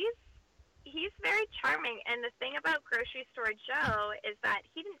 he's very charming, and the thing about Grocery Store Joe is that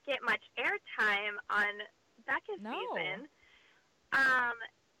he didn't get much airtime on Becca's season.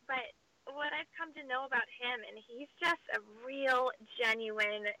 But what I've come to know about him, and he's just a real,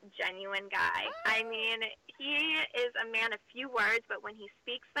 genuine guy. I mean, he is a man of few words, but when he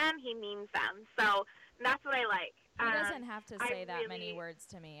speaks them, he means them. So that's what I like. He doesn't have to say that many words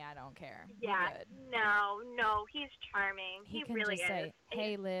to me. I don't care. Yeah, no, he's charming. He can really just say,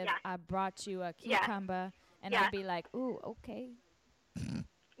 "Hey, Liv, I brought you a cucumber," and I'd be like, "Ooh, okay." He's what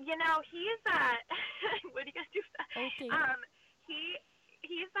are you gonna do? Okay.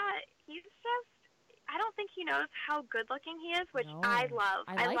 He's just. I don't think he knows how good looking he is, which I love.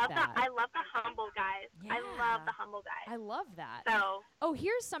 I love that. I love the humble guys. Yeah. I love the humble guys. I love that. So,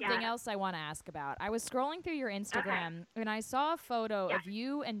 here's something else I want to ask about. I was scrolling through your Instagram and I saw a photo of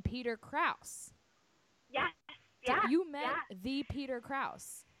you and Peter Kraus. Yes. So you met the Peter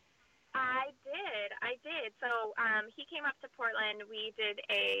Kraus. I did. So he came up to Portland. We did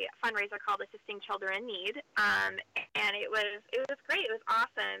a fundraiser called Assisting Children in Need, and it was great. It was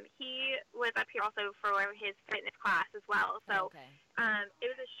awesome. He was up here also for his fitness class as well. So it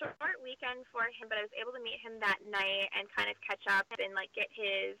was a short weekend for him, but I was able to meet him that night and kind of catch up and get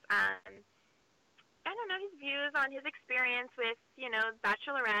his I don't know, his views on his experience with,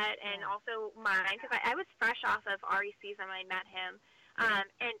 Bachelorette and also mine, because I was fresh off of Ari's season when I met him.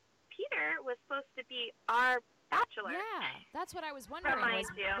 And Peter was supposed to be our Bachelor. Yeah, that's what I was wondering.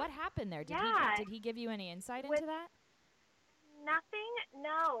 What happened there? Did he give you any insight into that? Nothing.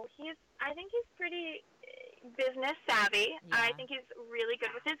 No, I think he's pretty business savvy. Yeah. I think he's really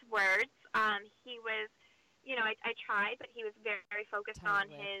good with his words. He was, I tried, but he was very, very focused on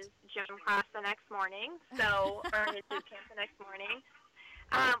his gym class the next morning, or his boot camp the next morning.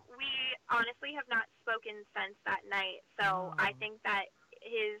 We honestly have not spoken since that night, so I think that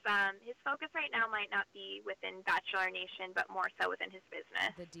his focus right now might not be within Bachelor Nation, but more so within his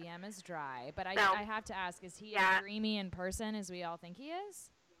business. The DM is dry, but I have to ask, is he as dreamy in person as we all think he is?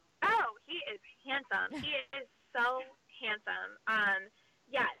 Oh, he is handsome. He is so handsome.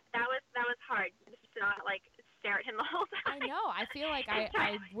 Yeah, that was hard. Just to not stare at him the whole time. I know. I feel like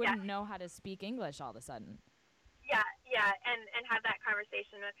I wouldn't know how to speak English all of a sudden. Yeah, and have that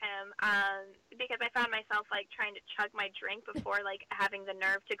conversation with him, because I found myself trying to chug my drink before having the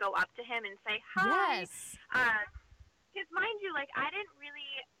nerve to go up to him and say hi. Yes. Because mind you, I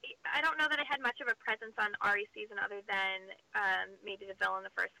don't know that I had much of a presence on Ari's season other than maybe the villain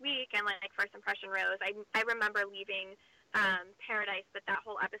the first week and first impression rose. I remember leaving Paradise, but that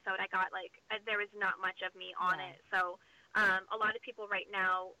whole episode I got there was not much of me on it, so. A lot of people right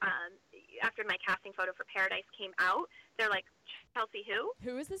now, after my casting photo for Paradise came out, they're like, Chelsea, who?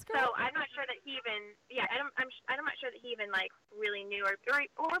 Who is this girl? So I'm not sure that he even, I'm not sure that he even really knew, or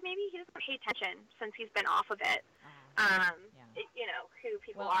maybe he doesn't pay attention since he's been off of it. Who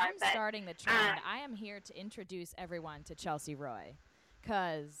people are. I'm starting the trend. I am here to introduce everyone to Chelsea Roy,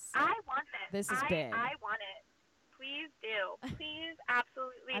 because I want this. This is big. I want it. Please do. Please,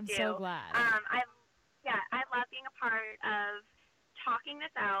 absolutely I'm do. so glad. I love being a part of talking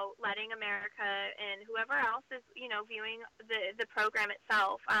this out, letting America and whoever else is, viewing the program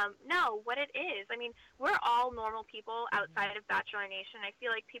itself know what it is. I mean, we're all normal people outside of Bachelor Nation. I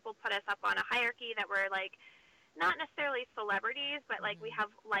feel like people put us up on a hierarchy that we're not necessarily celebrities, but we have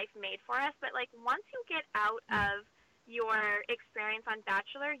life made for us. But once you get out of your experience on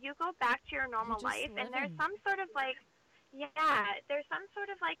Bachelor, you go back to your normal life, and there's some sort of there's some sort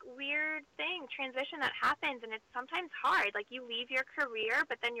of weird transition that happens, and it's sometimes hard. You leave your career,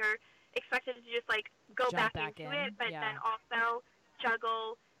 but then you're expected to just go back into it, but then also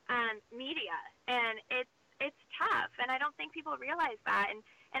juggle media, and it's tough. And I don't think people realize that. And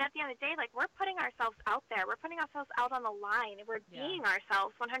at the end of the day, we're putting ourselves out there. We're putting ourselves out on the line, and we're being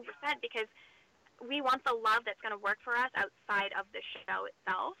ourselves 100% because we want the love that's going to work for us outside of the show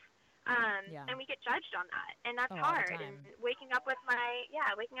itself. And we get judged on that, and that's hard. And waking up with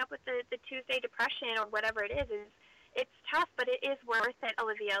the Tuesday depression or whatever it is it's tough, but it is worth it,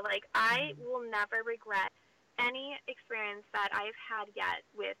 Olivia. I will never regret any experience that I've had yet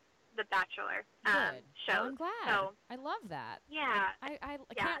with the Bachelor show. Well, I'm glad. So, I love that. Yeah. I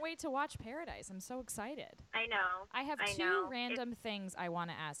can't wait to watch Paradise. I'm so excited. I know. I have two random things I want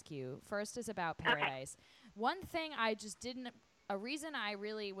to ask you. First is about Paradise. Okay. One thing I just didn't... A reason I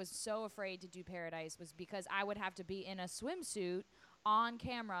really was so afraid to do Paradise was because I would have to be in a swimsuit on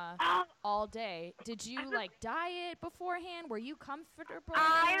camera all day. Did you diet beforehand? Were you comfortable? Well,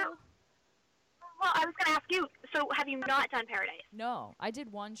 I was going to ask you, so have you not done Paradise? No, I did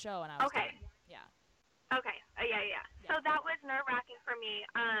one show and I was done. Yeah. Okay. Yeah. So that was nerve-wracking for me.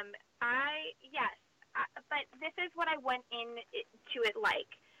 But this is what I went into it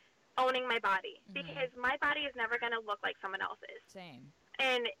owning my body, because my body is never going to look like someone else's. Same.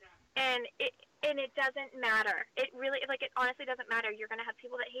 And it doesn't matter. It really, it honestly doesn't matter. You're going to have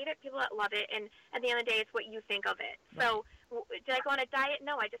people that hate it, people that love it, and at the end of the day, it's what you think of it. Right. So, did I go on a diet?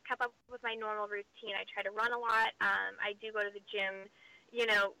 No, I just kept up with my normal routine. I try to run a lot. I do go to the gym,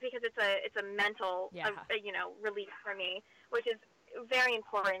 because it's a mental, relief for me, which is very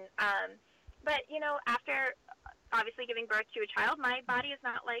important. But, after obviously giving birth to a child, my body is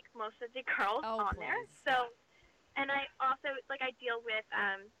not like most of the girls on there. So, and I also, I deal with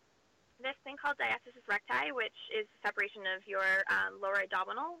this thing called diastasis recti, which is separation of your lower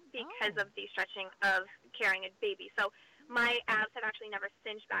abdominal because of the stretching of carrying a baby. So my abs have actually never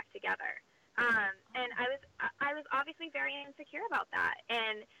cinched back together. And I was obviously very insecure about that.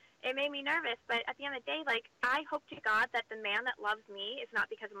 And it made me nervous, but at the end of the day, I hope to God that the man that loves me is not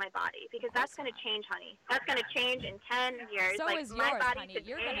because of my body, because that's going to change, honey. That's going to change in 10 years. So is my yours, body honey. Today,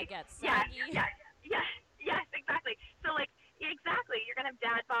 you're going to get saggy. Yes, exactly. So, exactly. You're going to have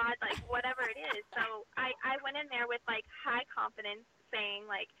dad bod, whatever it is. So I went in there with, high confidence saying,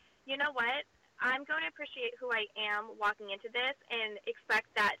 you know what? I'm going to appreciate who I am walking into this and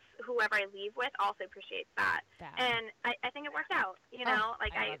expect that whoever I leave with also appreciates that. And I think it worked out, you know?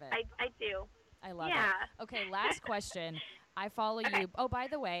 Like, I do. I love it. Okay, last question. I follow you. Oh, by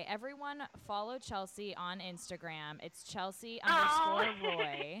the way, everyone follow Chelsea on Instagram. It's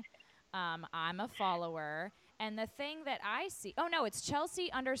Chelsea_Roy. I'm a follower. And the thing that I see, it's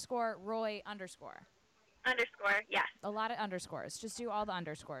Chelsea_Roy_. Underscore, yes. A lot of underscores. Just do all the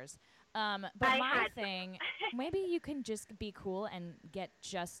underscores. But my thing, maybe you can just be cool and get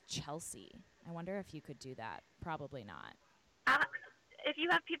just Chelsea. I wonder if you could do that. Probably not. If you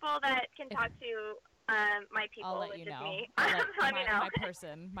have people that can talk to my people, I'll let you know. Me, let me know. My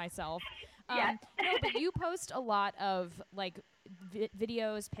person, myself. Yes. No, but you post a lot of like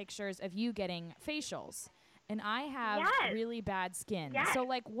videos, pictures of you getting facials. And I have really bad skin. Yes. So,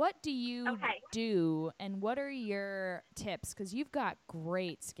 like, what do you do, and what are your tips? Because you've got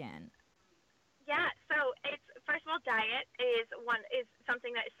great skin. Yeah. So, it's first of all, diet is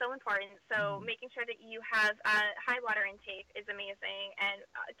something that is so important. So, making sure that you have high water intake is amazing, and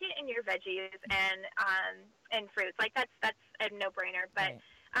get in your veggies and fruits. Like that's a no-brainer. But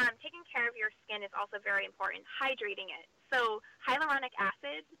taking care of your skin is also very important. Hydrating it. So, hyaluronic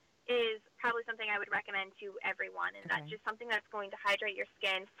acid is probably something I would recommend to everyone, and that's just something that's going to hydrate your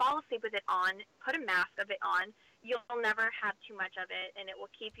skin. Fall asleep with it on, put a mask of it on. You'll never have too much of it, and it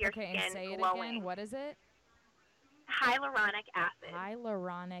will keep your skin and say glowing. It again. What is it? Hyaluronic acid.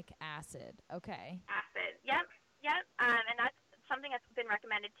 Hyaluronic acid. Okay. Acid. Yep. And that's something that's been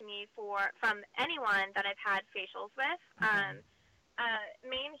recommended to me from anyone that I've had facials with.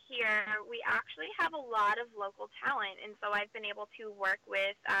 Maine here, we actually have a lot of local talent, and so I've been able to work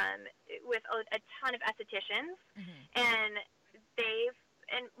with a ton of estheticians, and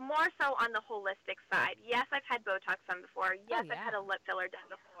and more so on the holistic side. Yes, I've had Botox done before. Yes, I've had a lip filler done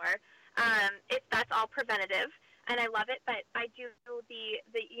before. That's all preventative, and I love it. But I do the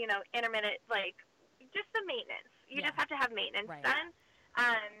intermittent, like just the maintenance. You just have to have maintenance done.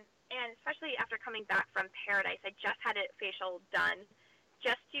 And especially after coming back from Paradise, I just had a facial done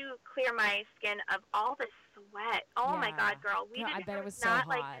just to clear my skin of all the sweat. Oh, my God, girl. I bet it was so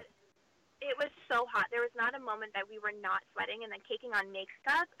hot. It was so hot. There was not a moment that we were not sweating, and then taking on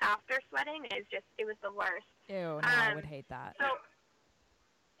makeup after sweating it was the worst. Ew, no, I would hate that.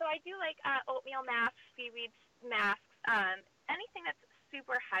 So I do like oatmeal masks, seaweed masks, anything that's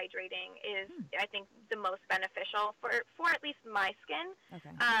super hydrating is, I think, the most beneficial for at least my skin.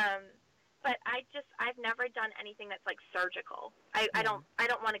 Okay. But I've never done anything that's like surgical. I don't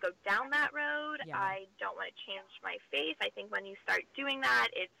want to go down that road. Yeah. I don't want to change my face. I think when you start doing that,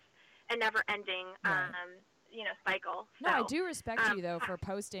 it's a never-ending, cycle. No, I do respect you though for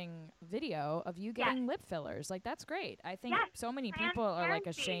posting video of you getting lip fillers. Like that's great. I think so many people are like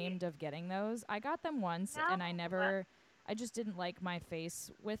ashamed of getting those. I got them once, and I just didn't like my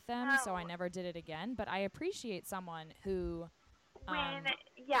face with them, so I never did it again. But I appreciate someone who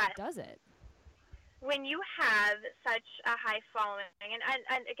does it. When you have such a high following,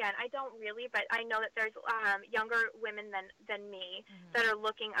 and again, I don't really, but I know that there's younger women than me that are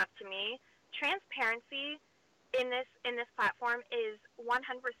looking up to me. Transparency in this platform is 100%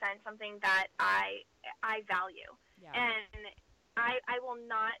 something that I value. Yeah. And I will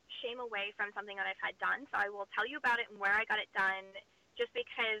not shame away from something that I've had done, so I will tell you about it and where I got it done just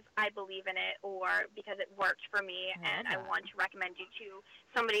because I believe in it or because it worked for me, and I want to recommend you to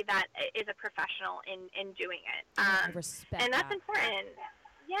somebody that is a professional in doing it. I respect and that's important.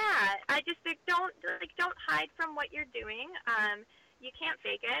 Yeah, I just don't hide from what you're doing. You can't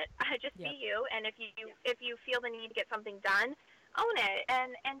fake it. Just be you, and if you feel the need to get something done, own it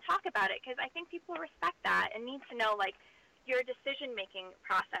and talk about it, because I think people respect that and need to know like your decision-making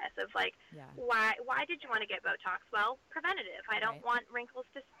process of like, why did you want to get Botox? Well, preventative. I don't want wrinkles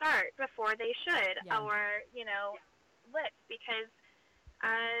to start before they should, or, lips, because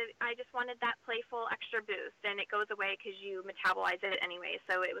I just wanted that playful extra boost, and it goes away because you metabolize it anyway,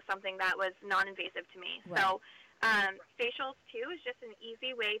 so it was something that was non-invasive to me. Right. So facials, too, is just an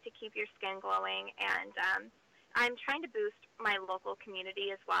easy way to keep your skin glowing, and I'm trying to boost my local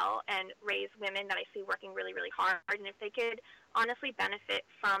community as well and raise women that I see working really, really hard. And if they could honestly benefit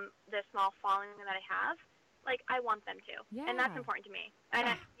from the small following that I have, like, I want them to. Yeah. And that's important to me. And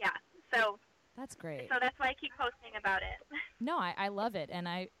so that's great. So that's why I keep posting about it. No, I love it. And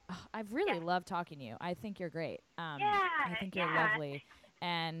I've really loved talking to you. I think you're great. I think you're lovely.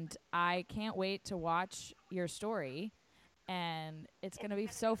 And I can't wait to watch your story. And it's going to be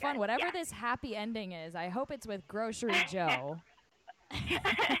so fun. Whatever this happy ending is, I hope it's with Grocery Joe.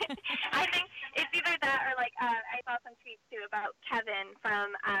 I think it's either that or, like, I saw some tweets, too, about Kevin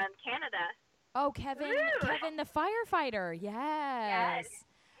from Canada. Oh, Kevin the firefighter. Yes.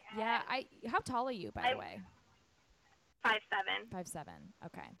 Yeah. How tall are you, by the way? 5'7". 5'7".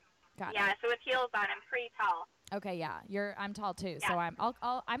 Okay. Got it. Yeah, so with heels on, I'm pretty tall. Okay, yeah. I'm tall too. Yeah. So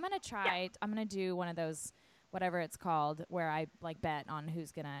I'm gonna try. I'm gonna do one of those, whatever it's called, where I like bet on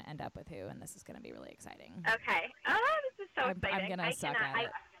who's gonna end up with who, and this is gonna be really exciting. Okay. Oh, this is so exciting. I'm gonna suck at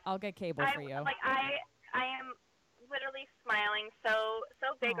it. I'll get cable for you. Like I am literally smiling so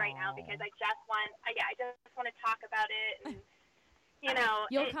big right now because I just want to talk about it and. You know,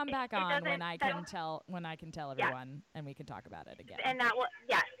 you'll come back on when I can tell everyone, and we can talk about it again. And that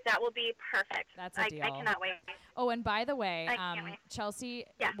will be perfect. That's a deal. I cannot wait. Oh, and by the way, Chelsea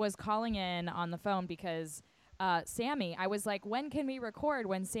was calling in on the phone because Sammy. I was like, when can we record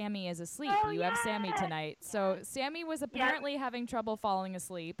when Sammy is asleep? You have Sammy tonight. So Sammy was apparently having trouble falling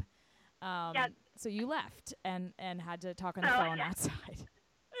asleep. So you left and had to talk on the phone outside.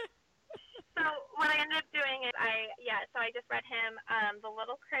 So what I ended up doing is I just read him the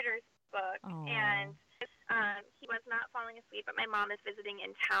Little Critters book, and he was not falling asleep, but my mom is visiting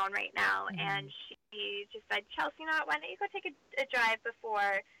in town right now, and she just said, Chelsea, why don't you go take a drive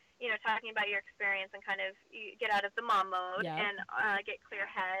before, talking about your experience and kind of get out of the mom mode and get clear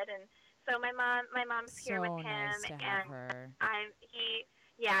head. And so my mom's here with him, nice to have her.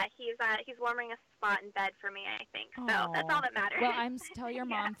 He's warming a spot in bed for me, I think. So that's all that matters. Well, tell your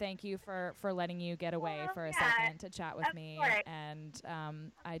mom thank you for letting you get away for a second to chat with me. Course. And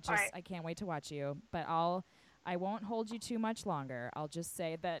I can't wait to watch you. But I won't hold you too much longer. I'll just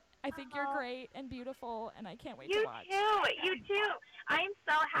say that I think you're great and beautiful, and I can't wait to watch. You too. I am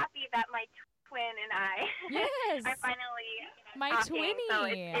so happy that my twin and I are finally my talking, twinnie. So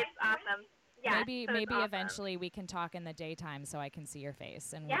it's awesome. Yeah, maybe awesome. Eventually we can talk in the daytime so I can see your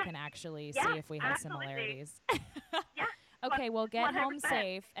face and we can actually see if we have similarities. Okay, well, get 100%. Home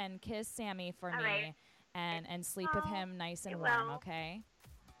safe and kiss Sammy for me and sleep with him nice and warm, okay?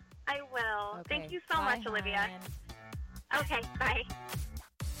 I will. Okay. Thank you so much, Olivia. Okay, bye.